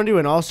thing I want to do,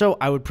 and also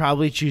I would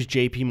probably choose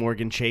J.P.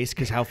 Morgan Chase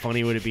because how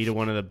funny would it be to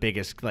one of the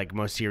biggest, like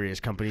most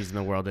serious companies in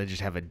the world to just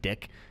have a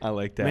dick? I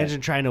like that.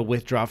 Imagine trying to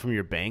withdraw from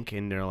your bank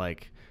and they're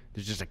like,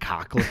 there's just a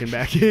cock looking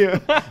back at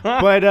you.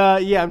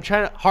 But yeah, I'm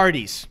trying to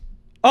Hardee's.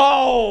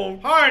 Oh,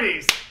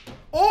 Hardee's,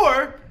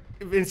 or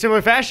in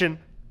similar fashion,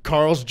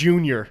 Carl's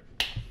Jr.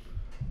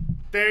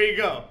 There you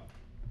go.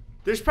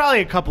 There's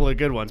probably a couple of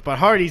good ones, but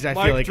Hardee's I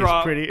feel like is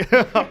pretty.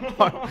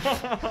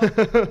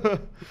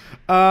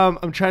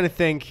 I'm trying to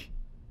think.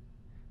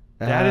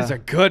 that is a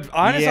good.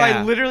 Honestly, yeah.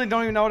 I literally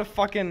don't even know what to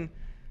fucking.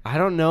 I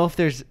don't know if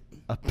there's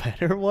a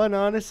better one,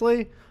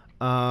 honestly.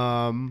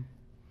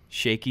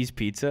 Shakey's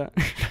Pizza.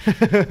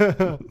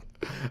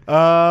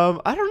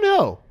 I don't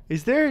know.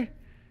 Is there?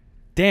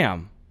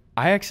 Damn,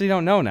 I actually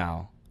don't know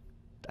now.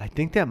 I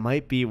think that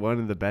might be one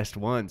of the best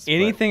ones.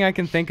 Anything I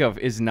can think of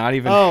is not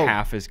even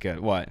half as good.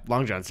 What?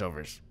 Long John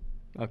Silver's.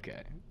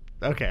 Okay.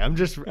 Okay, I'm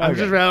just rattling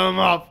them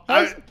off.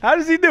 How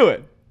does he do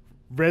it?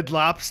 Red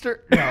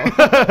Lobster? No.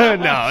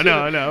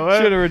 no.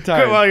 Should have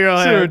retired. While you're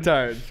all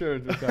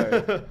Should have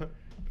retired.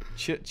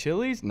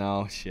 Chili's?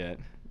 No, shit.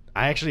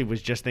 I actually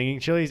was just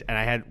thinking Chili's,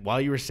 and while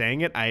you were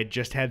saying it, I had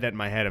just had that in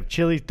my head of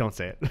Chili's. Don't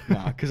say it.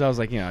 No, because I was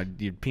like,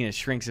 your penis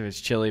shrinks if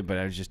it's chili, but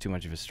it was just too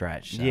much of a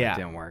stretch. So yeah. It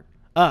didn't work.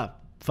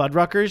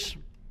 Fuddruckers.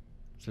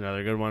 It's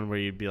another good one where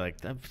you'd be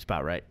like, that's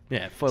about right.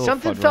 Yeah.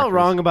 Something felt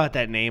wrong about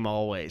that name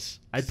always.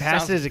 I'd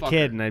pass it as a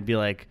kid, and I'd be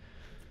like,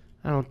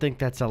 I don't think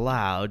that's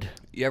allowed.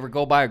 You ever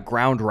go by a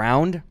ground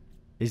round?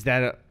 Is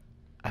that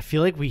I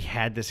feel like we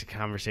had this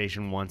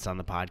conversation once on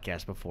the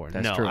podcast before.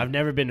 That's true. I've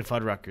never been to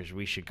Fuddruckers.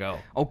 We should go.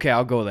 Okay,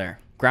 I'll go there.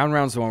 Ground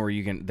round's the one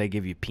where they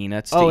give you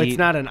peanuts to eat. Oh, it's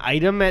not an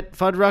item at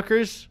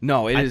Fuddruckers?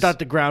 No, it is. I thought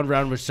the ground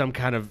round was some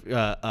kind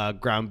of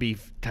ground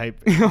beef type.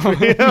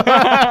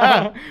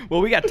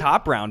 Well, we got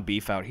top round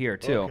beef out here,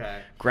 too.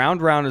 Okay.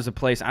 Ground round is a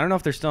place. I don't know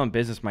if they're still in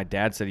business. My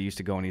dad said he used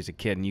to go when he was a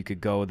kid, and you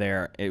could go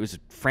there. It was a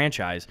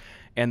franchise,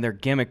 and their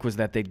gimmick was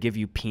that they'd give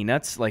you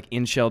peanuts, like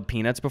in-shelled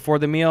peanuts before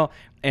the meal,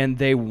 and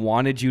they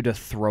wanted you to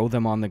throw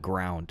them on the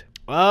ground.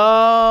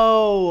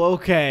 Oh,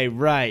 okay,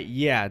 right.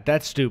 Yeah,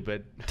 that's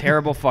stupid.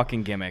 Terrible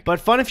fucking gimmick. But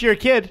fun if you're a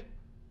kid.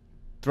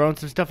 Throwing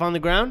some stuff on the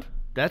ground,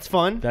 that's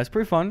fun. That's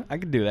pretty fun. I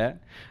could do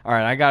that. All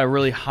right, I got a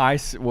really high...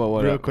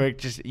 Real quick,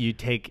 just you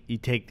take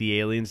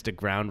the aliens to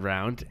ground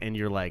round, and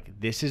you're like,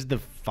 this is the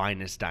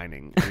finest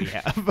dining we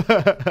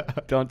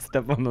have. Don't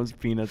step on those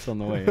peanuts on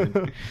the way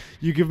in.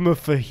 You give them a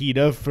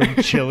fajita from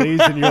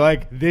Chili's, and you're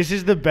like, this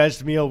is the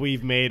best meal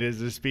we've made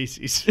as a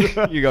species.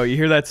 You go, you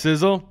hear that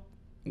sizzle?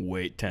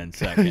 Wait 10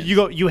 seconds.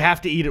 You have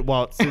to eat it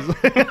while it's sizzling.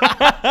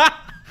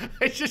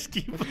 I just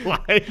keep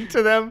lying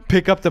to them.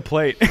 Pick up the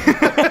plate.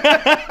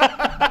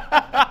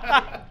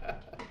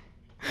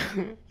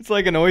 It's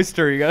like an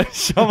oyster. You got to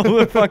shovel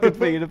the fucking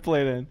thing to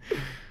plate in.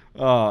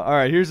 All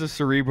right, here's a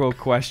cerebral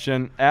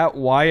question. At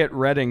Wyatt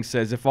Redding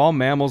says, if all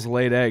mammals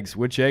laid eggs,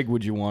 which egg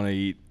would you want to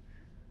eat?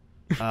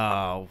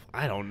 Oh,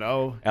 I don't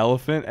know.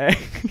 Elephant egg?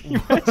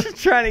 Imagine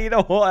trying to eat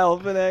a whole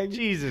elephant egg?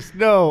 Jesus,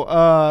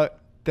 no.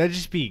 That'd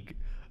just be...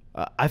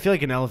 I feel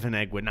like an elephant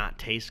egg would not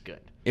taste good.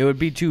 It would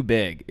be too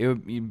big. It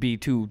would be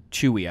too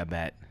chewy, I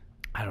bet.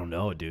 I don't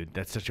know, dude.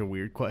 That's such a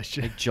weird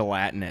question. Like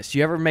gelatinous.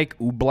 You ever make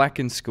oobleck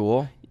in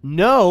school?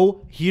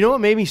 No. You know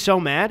what made me so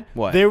mad?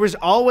 What? There was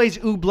always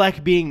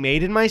oobleck being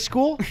made in my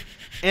school,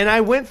 and I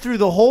went through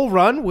the whole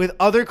run with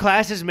other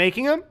classes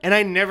making them, and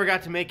I never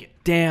got to make it.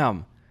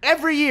 Damn.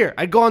 Every year,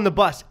 I'd go on the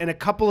bus, and a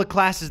couple of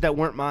classes that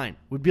weren't mine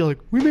would be like,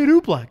 we made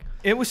oobleck.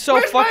 It was so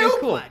Where's my fucking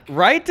cool. oobleck?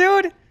 Right,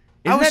 dude?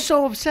 I was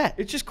so upset.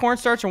 It's just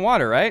cornstarch and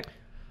water, right?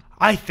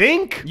 I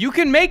think you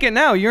can make it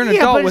now. You're an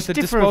adult with a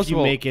disposable. If you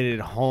make it at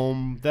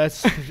home.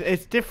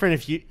 It's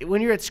different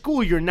when you're at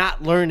school. You're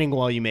not learning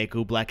while you make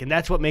oobleck, and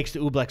that's what makes the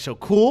oobleck so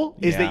cool.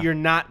 Is that you're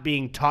not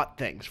being taught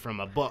things from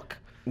a book.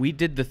 We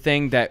did the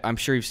thing that I'm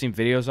sure you've seen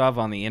videos of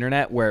on the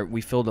internet, where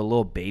we filled a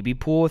little baby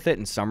pool with it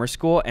in summer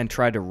school and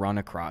tried to run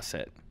across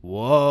it.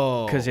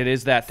 Whoa! Because it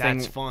is that thing.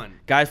 That's fun,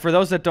 guys. For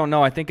those that don't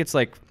know, I think it's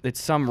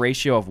some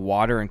ratio of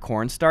water and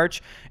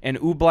cornstarch. And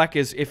oobleck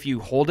is if you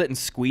hold it and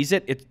squeeze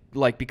it, it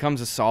like becomes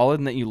a solid,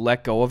 and then you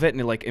let go of it,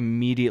 and it like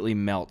immediately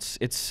melts.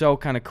 It's so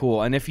kind of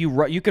cool. And if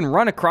you can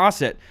run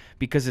across it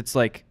because it's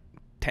like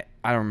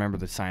I don't remember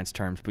the science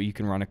terms, but you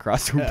can run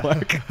across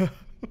oobleck.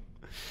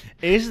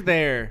 Is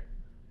there?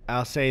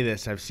 I'll say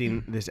this. I've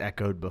seen this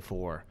echoed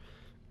before.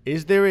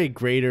 Is there a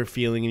greater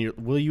feeling in your...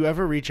 Will you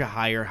ever reach a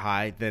higher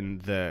high than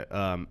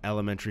the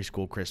elementary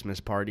school Christmas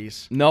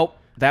parties? Nope.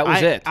 That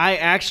was it. I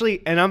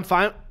actually... And I'm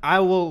fine. I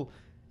will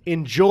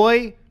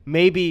enjoy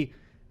maybe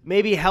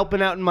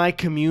helping out in my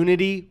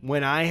community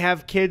when I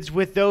have kids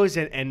with those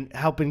and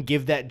helping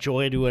give that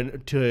joy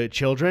to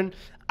children.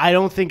 I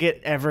don't think it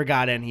ever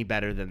got any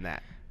better than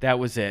that. That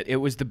was it. It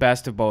was the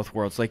best of both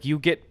worlds. Like, you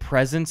get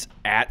presents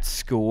at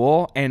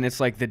school, and it's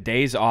like the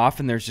days off,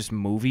 and there's just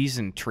movies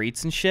and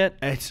treats and shit.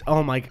 It's,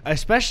 oh my,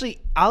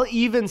 especially, I'll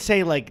even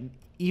say, like,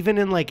 even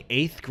in like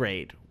 8th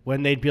grade,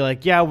 when they'd be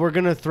like, yeah, we're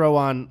going to throw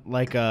on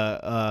like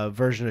a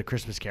version of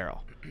Christmas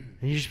Carol.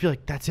 And you just be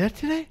like, that's it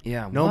today?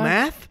 Yeah. No what?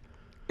 math?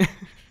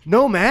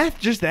 No math?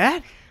 Just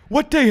that?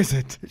 What day is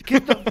it?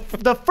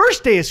 The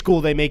first day of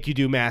school, they make you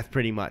do math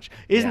pretty much.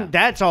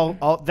 That's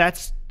all?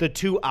 That's the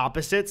two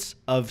opposites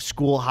of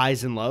school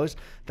highs and lows.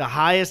 The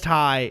highest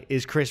high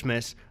is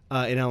Christmas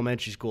in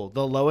elementary school.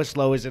 The lowest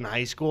low is in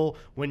high school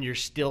when you're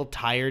still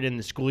tired and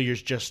the school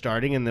year's just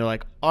starting and they're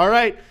like, all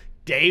right,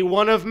 day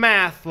 1 of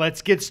math,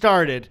 let's get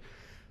started.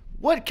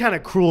 What kind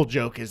of cruel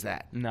joke is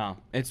that? No,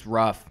 it's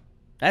rough.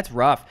 That's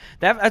rough.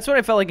 That's what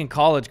I felt like in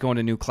college, going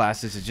to new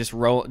classes, is just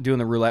doing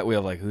the roulette wheel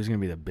of like, who's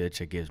going to be the bitch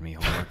that gives me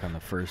homework on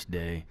the first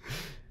day?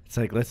 It's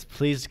like,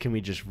 can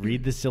we just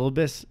read the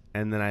syllabus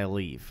and then I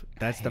leave?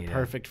 That's the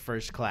perfect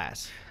first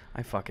class.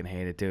 I fucking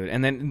hate it, dude.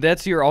 And then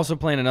you're also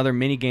playing another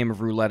mini game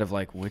of roulette of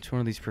like, which one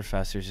of these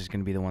professors is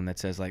going to be the one that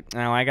says like, oh,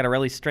 I got a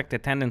really strict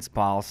attendance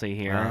policy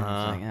here. It's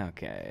like,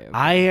 okay.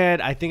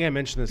 I think I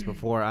mentioned this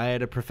before. I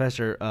had a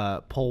professor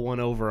pull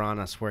one over on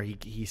us where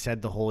he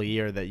said the whole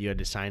year that you had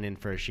to sign in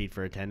for a sheet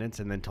for attendance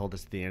and then told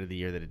us at the end of the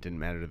year that it didn't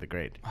matter to the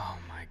grade. Oh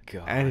my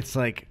God. And it's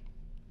like,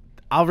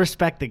 I'll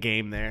respect the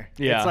game there.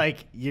 Yeah. It's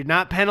like, you're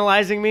not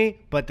penalizing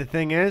me, but the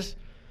thing is,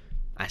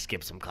 I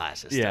skipped some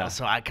classes still,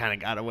 so I kind of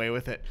got away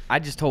with it. I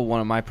just told one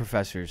of my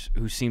professors,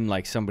 who seemed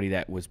like somebody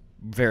that was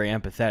very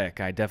empathetic,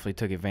 I definitely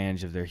took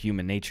advantage of their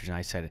human natures, and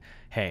I said,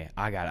 hey,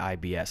 I got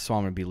IBS, so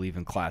I'm going to be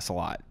leaving class a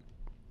lot.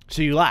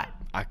 So you lied?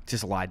 I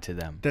just lied to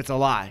them. That's a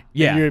lie.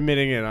 Yeah. And you're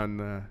admitting it on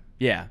the...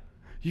 Yeah.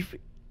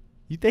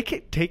 They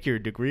can't take your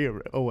degree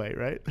away,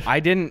 right? I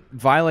didn't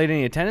violate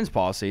any attendance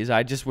policies.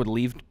 I just would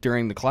leave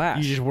during the class.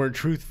 You just weren't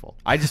truthful.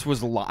 I just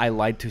was. I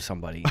lied to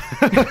somebody.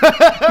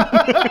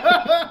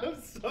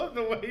 So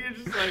the way you're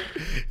just like,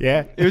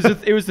 yeah. It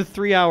was a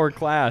 3-hour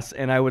class,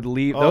 and I would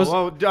leave.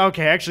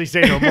 Okay. Actually,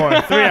 say no more.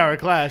 3-hour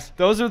class.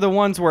 Those are the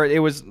ones where it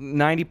was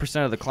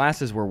 90% of the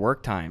classes were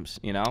work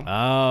times. You know.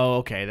 Oh,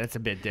 okay. That's a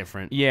bit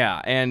different.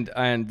 Yeah, and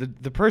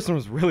the person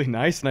was really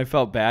nice, and I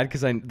felt bad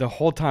because the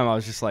whole time I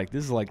was just like,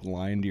 this is like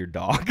lying to your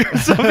dog or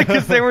something,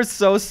 because they were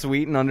so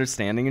sweet and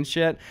understanding and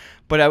shit.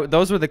 But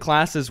those were the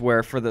classes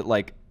where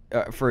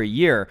for a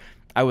year,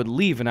 I would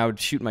leave and I would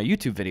shoot my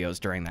YouTube videos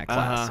during that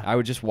class. I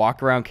would just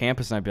walk around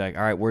campus and I'd be like,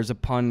 all right, where's a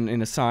pun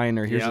in a sign,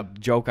 or here's a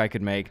joke I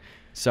could make.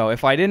 So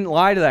if I didn't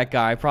lie to that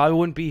guy, I probably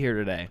wouldn't be here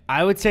today.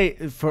 I would say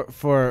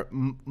for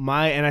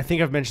my, and I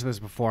think I've mentioned this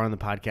before on the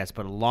podcast,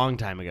 but a long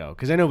time ago,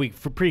 because I know we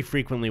pretty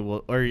frequently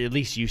will, or at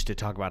least used to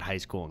talk about high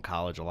school and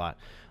college a lot.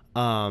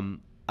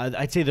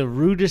 I'd say the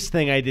rudest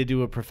thing I did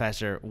to a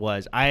professor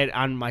was I had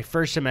on my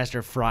first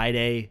semester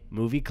Friday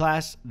movie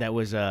class that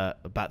was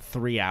about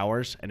 3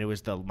 hours, and it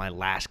was my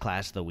last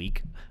class of the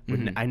week.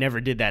 I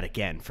never did that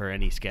again for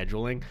any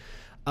scheduling.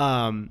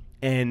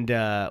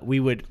 And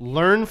we would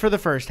learn for the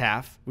first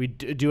half.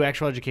 We'd do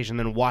actual education,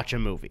 then watch a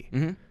movie.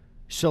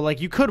 So like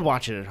you could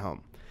watch it at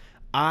home.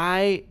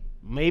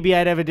 Maybe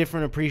I'd have a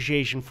different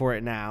appreciation for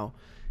it now.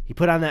 He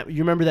put on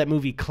you remember that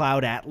movie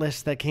Cloud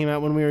Atlas that came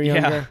out when we were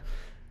younger?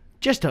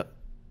 Yeah.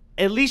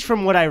 At least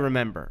from what I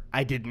remember,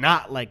 I did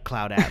not like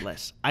Cloud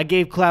Atlas. I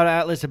gave Cloud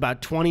Atlas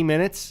about 20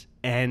 minutes,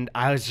 and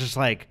I was just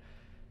like,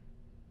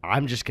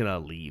 I'm just going to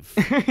leave.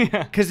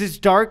 Because it's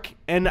dark,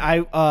 and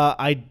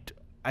I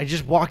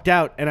just walked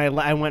out, and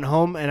I went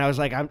home, and I was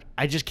like,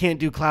 I just can't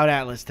do Cloud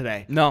Atlas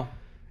today. No.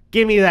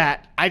 Give me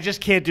that. I just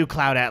can't do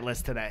Cloud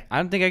Atlas today. I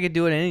don't think I could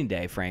do it any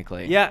day,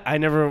 frankly. Yeah, I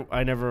never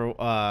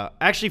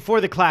actually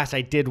for the class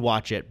I did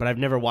watch it, but I've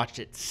never watched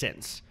it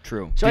since.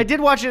 True. So I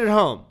did watch it at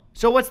home.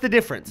 So what's the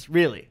difference,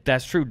 really?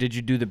 That's true. Did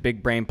you do the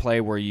big brain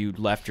play where you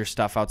left your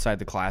stuff outside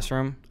the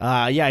classroom?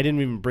 Yeah, I didn't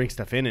even bring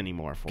stuff in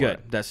anymore for it. Good.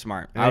 That's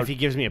smart. And if he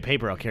gives me a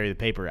paper, I'll carry the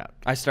paper out.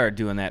 I started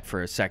doing that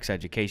for a sex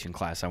education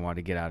class I wanted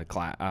to get out of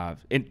class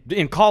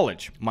in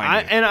college,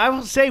 mind you. And I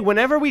will say,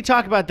 whenever we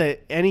talk about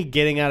any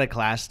getting out of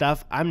class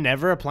stuff, I'm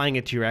never applying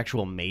it to your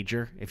actual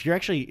major. If you're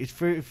actually it's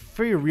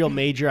for your real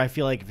major, I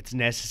feel like if it's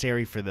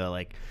necessary for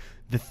the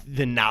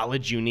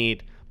knowledge you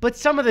need. But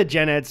some of the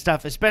gen ed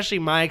stuff, especially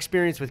my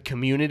experience with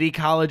community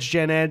college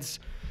gen eds,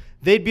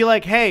 they'd be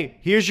like, hey,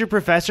 here's your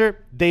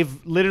professor.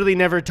 They've literally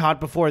never taught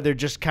before. They're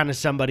just kind of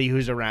somebody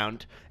who's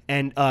around.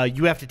 And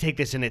you have to take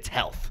this in its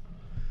health.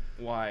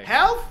 Why?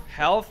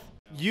 Health?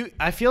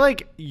 I feel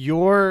like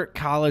your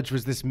college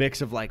was this mix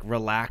of like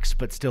relaxed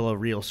but still a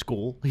real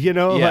school, you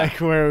know,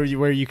 like where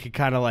you could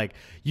kind of like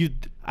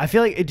I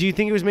feel like, do you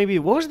think it was maybe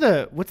what's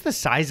the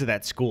size of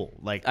that school?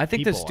 Like I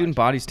think the student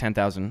body's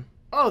 10,000.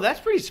 Oh,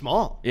 that's pretty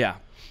small. Yeah.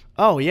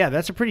 Oh, yeah,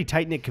 that's a pretty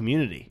tight-knit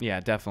community. Yeah,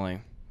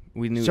 definitely.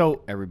 We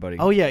knew everybody.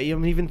 Oh, yeah,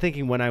 I'm even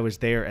thinking when I was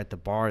there at the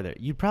bar that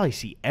you'd probably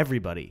see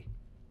everybody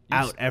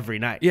out every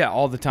night. Yeah,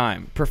 all the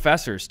time.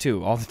 Professors,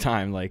 too, all the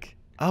time. Like.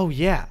 Oh,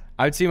 yeah.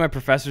 I would see my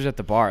professors at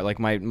the bar. Like,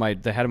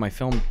 the head of my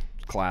film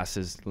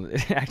classes.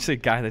 Actually, a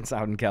guy that's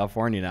out in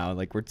California now.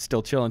 Like, we're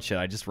still chilling shit.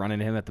 I just run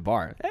into him at the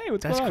bar. Hey,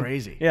 what's going on? That's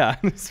crazy. Yeah,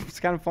 it's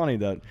kind of funny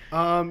though.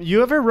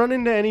 You ever run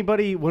into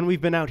anybody when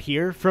we've been out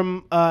here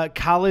from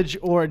college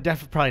or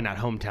probably not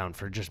hometown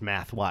for just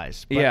math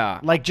wise? Yeah.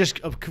 Like just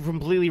a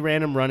completely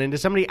random run into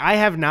somebody. I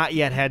have not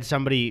yet had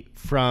somebody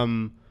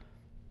from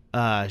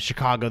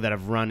Chicago that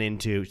I've run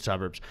into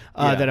suburbs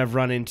that I've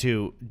run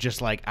into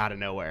just like out of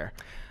nowhere.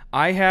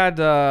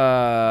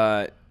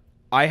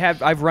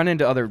 I've run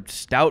into other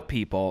stout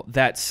people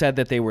that said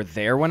that they were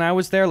there when I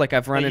was there. Like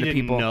I've run into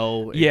people.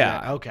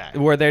 Okay.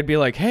 Where they'd be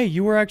like, "Hey,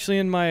 you were actually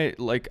in my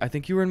I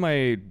think you were in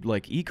my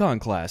econ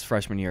class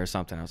freshman year or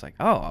something." I was like,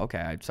 "Oh, okay.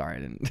 I'm sorry, I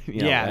didn't."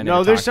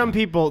 There's some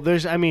people.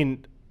 There's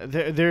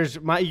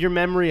your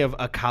memory of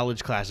a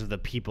college class of the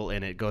people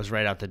in it goes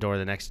right out the door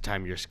the next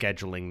time you're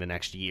scheduling the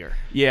next year.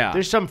 Yeah.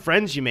 There's some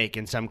friends you make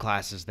in some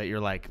classes that you're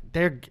like,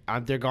 they're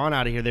gone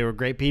out of here. They were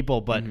great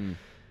people, but. Mm-hmm.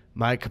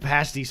 My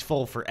capacity's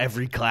full for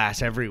every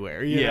class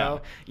everywhere, you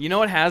know? You know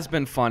what has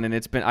been fun,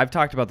 and I've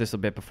talked about this a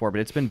bit before, but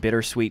it's been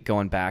bittersweet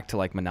going back to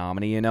like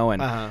Menominee, you know?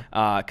 And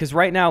because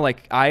right now,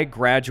 like I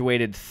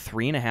graduated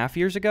 3.5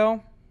 years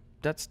ago.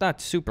 That's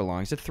not super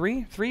long. Is it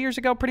 3 years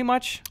ago, pretty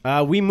much?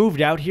 We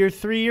moved out here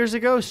 3 years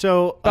ago,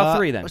 so about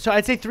 3 then. So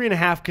I'd say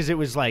 3.5 because it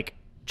was like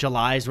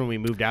July is when we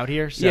moved out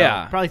here. So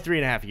probably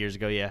 3.5 years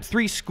ago. Yeah,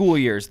 3 school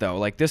years though.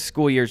 Like this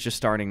school year is just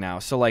starting now,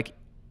 so like.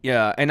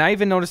 Yeah, and I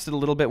even noticed it a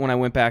little bit when I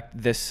went back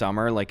this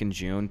summer, like in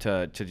June,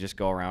 to just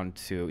go around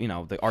to,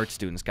 the art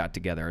students got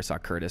together. I saw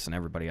Curtis and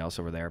everybody else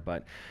over there.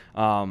 But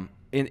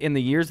in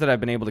the years that I've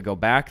been able to go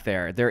back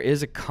there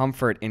is a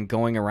comfort in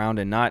going around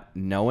and not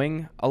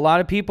knowing a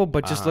lot of people,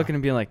 but just looking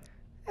and being like,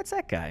 that's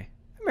that guy.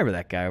 I remember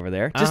that guy over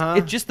there.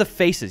 Just the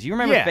faces. You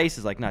remember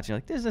faces like nuts. You're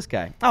like, there's this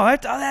guy. Oh,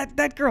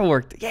 that girl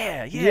worked.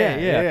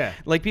 Yeah.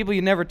 Like people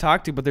you never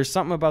talk to, but there's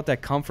something about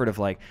that comfort of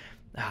like,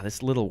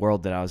 this little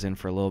world that I was in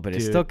for a little bit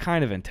is still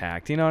kind of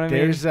intact. You know what I mean?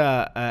 There's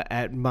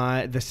at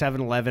the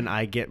 7-Eleven,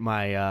 I get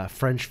my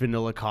French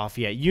vanilla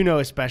coffee at.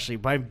 Especially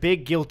my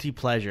big guilty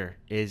pleasure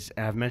is,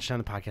 and I've mentioned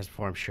on the podcast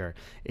before, I'm sure,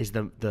 is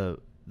the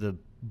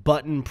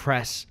button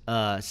press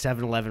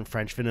 7-Eleven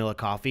French vanilla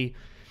coffee.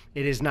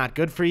 It is not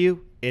good for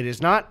you. It is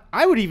not,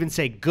 I would even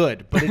say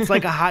good, but it's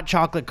like a hot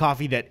chocolate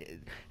coffee that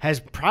has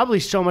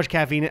probably so much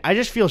caffeine. I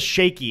just feel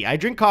shaky. I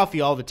drink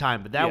coffee all the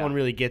time, but that one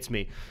really gets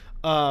me.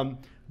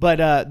 But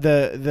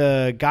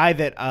the guy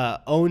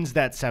that owns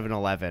that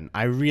 7-Eleven,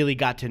 I really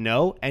got to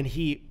know, and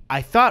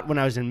I thought when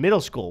I was in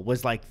middle school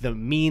was like the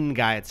mean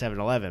guy at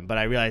 7-Eleven, but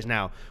I realize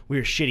now we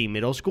were shitty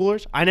middle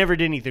schoolers. I never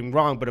did anything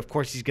wrong, but of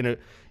course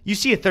you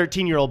see a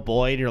 13-year-old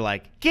boy and you're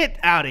like, get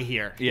out of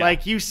here. Yeah.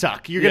 Like, you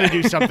suck. You're going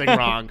to do something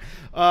wrong.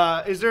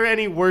 Is there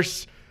any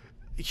worse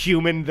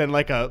human than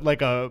like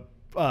a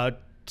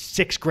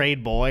 6th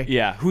grade boy?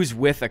 Yeah, who's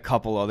with a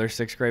couple other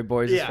 6th grade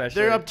boys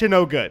especially. They're up to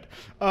no good.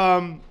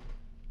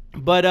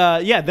 But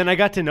then I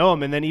got to know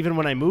him, and then even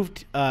when I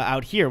moved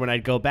out here, when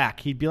I'd go back,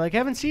 he'd be like,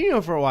 haven't seen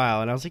you for a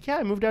while. And I was like, yeah,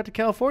 I moved out to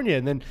California.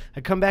 And then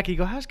I'd come back, and he'd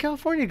go, how's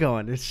California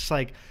going? It's just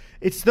like,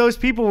 it's those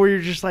people where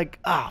you're just like,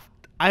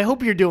 I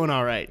hope you're doing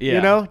all right. Yeah.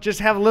 You know? Just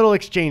have little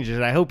exchanges,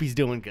 and I hope he's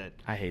doing good.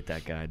 I hate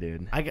that guy,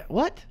 dude.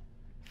 What?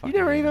 You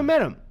never even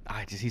met him.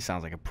 He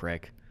sounds like a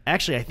prick.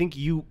 Actually, I think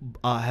you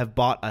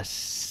bought a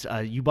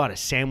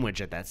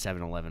sandwich at that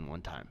 7-Eleven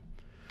one time.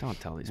 Don't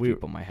tell these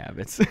people my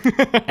habits.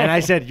 And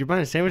I said, you're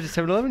buying a sandwich at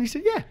 7-Eleven? He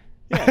said, yeah.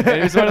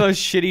 It was one of those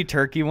shitty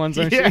turkey ones.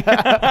 I'm sure. And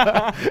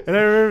I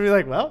remember being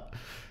like, well,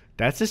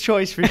 that's his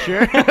choice for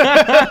sure.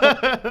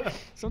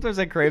 Sometimes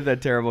I crave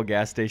that terrible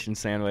gas station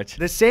sandwich.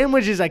 The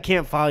sandwiches I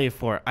can't follow you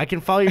for. I can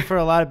follow you for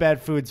a lot of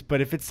bad foods, but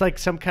if it's like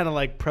some kind of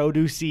like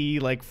produce-y,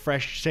 like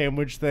fresh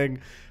sandwich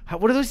thing,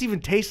 what do those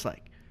even taste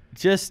like?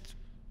 Just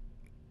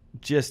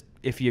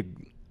if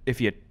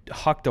you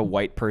hucked a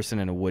white person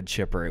in a wood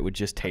chipper, it would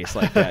just taste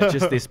like that.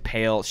 Just this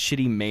pale,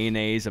 shitty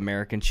mayonnaise,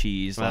 American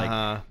cheese,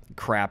 like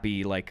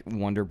crappy, like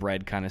Wonder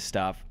Bread kind of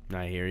stuff.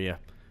 I hear you.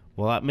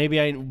 Well, maybe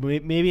I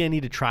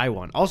need to try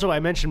one. Also, I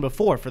mentioned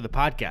before for the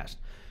podcast,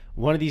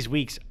 one of these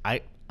weeks,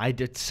 I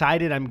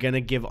decided I'm going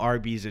to give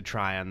Arby's a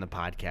try on the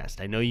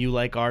podcast. I know you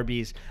like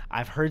Arby's.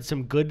 I've heard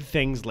some good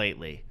things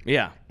lately.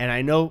 Yeah. And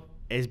I know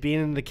as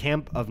being in the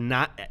camp of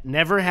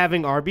never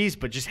having Arby's,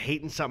 but just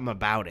hating something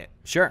about it.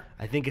 Sure.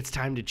 I think it's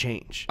time to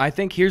change. I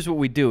think here's what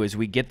we do is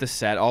we get the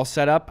set all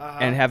set up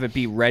and have it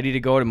be ready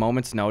to go at a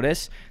moment's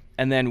notice.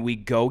 And then we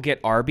go get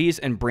Arby's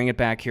and bring it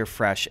back here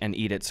fresh and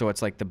eat it. So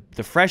it's like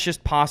the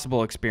freshest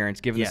possible experience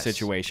given the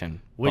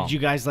situation. Would you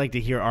guys like to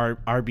hear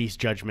Arby's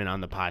judgment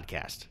on the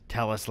podcast?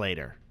 Tell us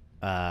later.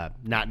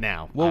 Not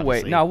now. We'll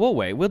wait. No, we'll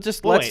wait. We'll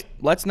just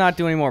let's not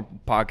do any more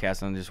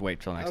podcasts and just wait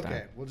till next time.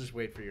 Okay, we'll just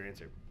wait for your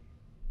answer.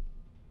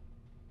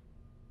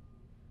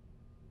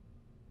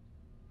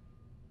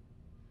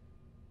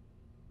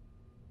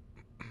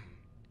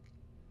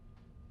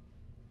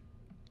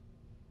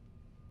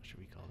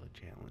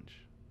 Challenge,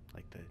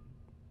 like the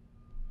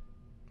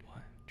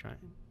what? Trying.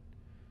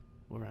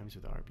 What rhymes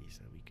with Arby's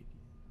that we could?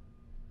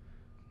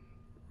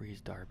 Reese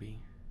Darby.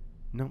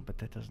 No, but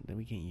that doesn't.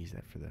 We can't use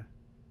that for the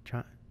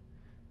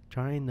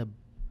trying the.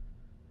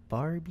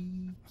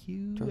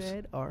 barbecue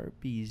at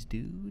Arby's,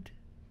 dude.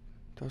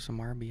 Throw some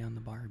Arby on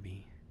the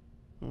Barbie.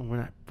 Well, we're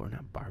not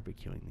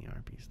barbecuing the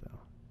Arby's though.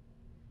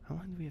 How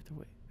long do we have to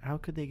wait? How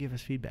could they give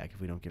us feedback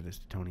if we don't give this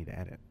to Tony to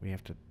edit? We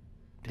have to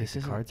take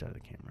the cards out of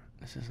the camera.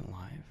 This isn't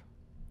live.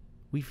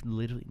 We've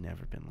literally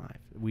never been live.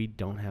 We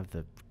don't have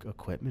the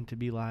equipment to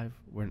be live.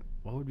 What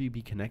would we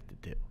be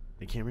connected to?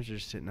 The cameras are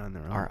just sitting on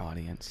their own. Our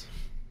audience.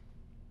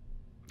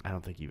 I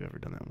don't think you've ever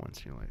done that once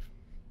in your life.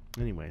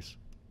 Anyways.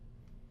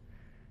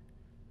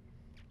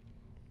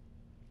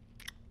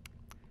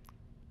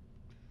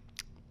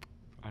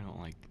 I don't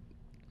like...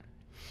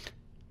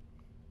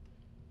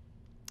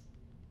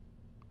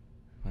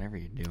 Whatever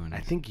you're doing.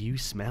 I think you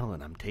smell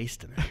and I'm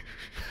tasting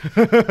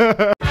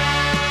it.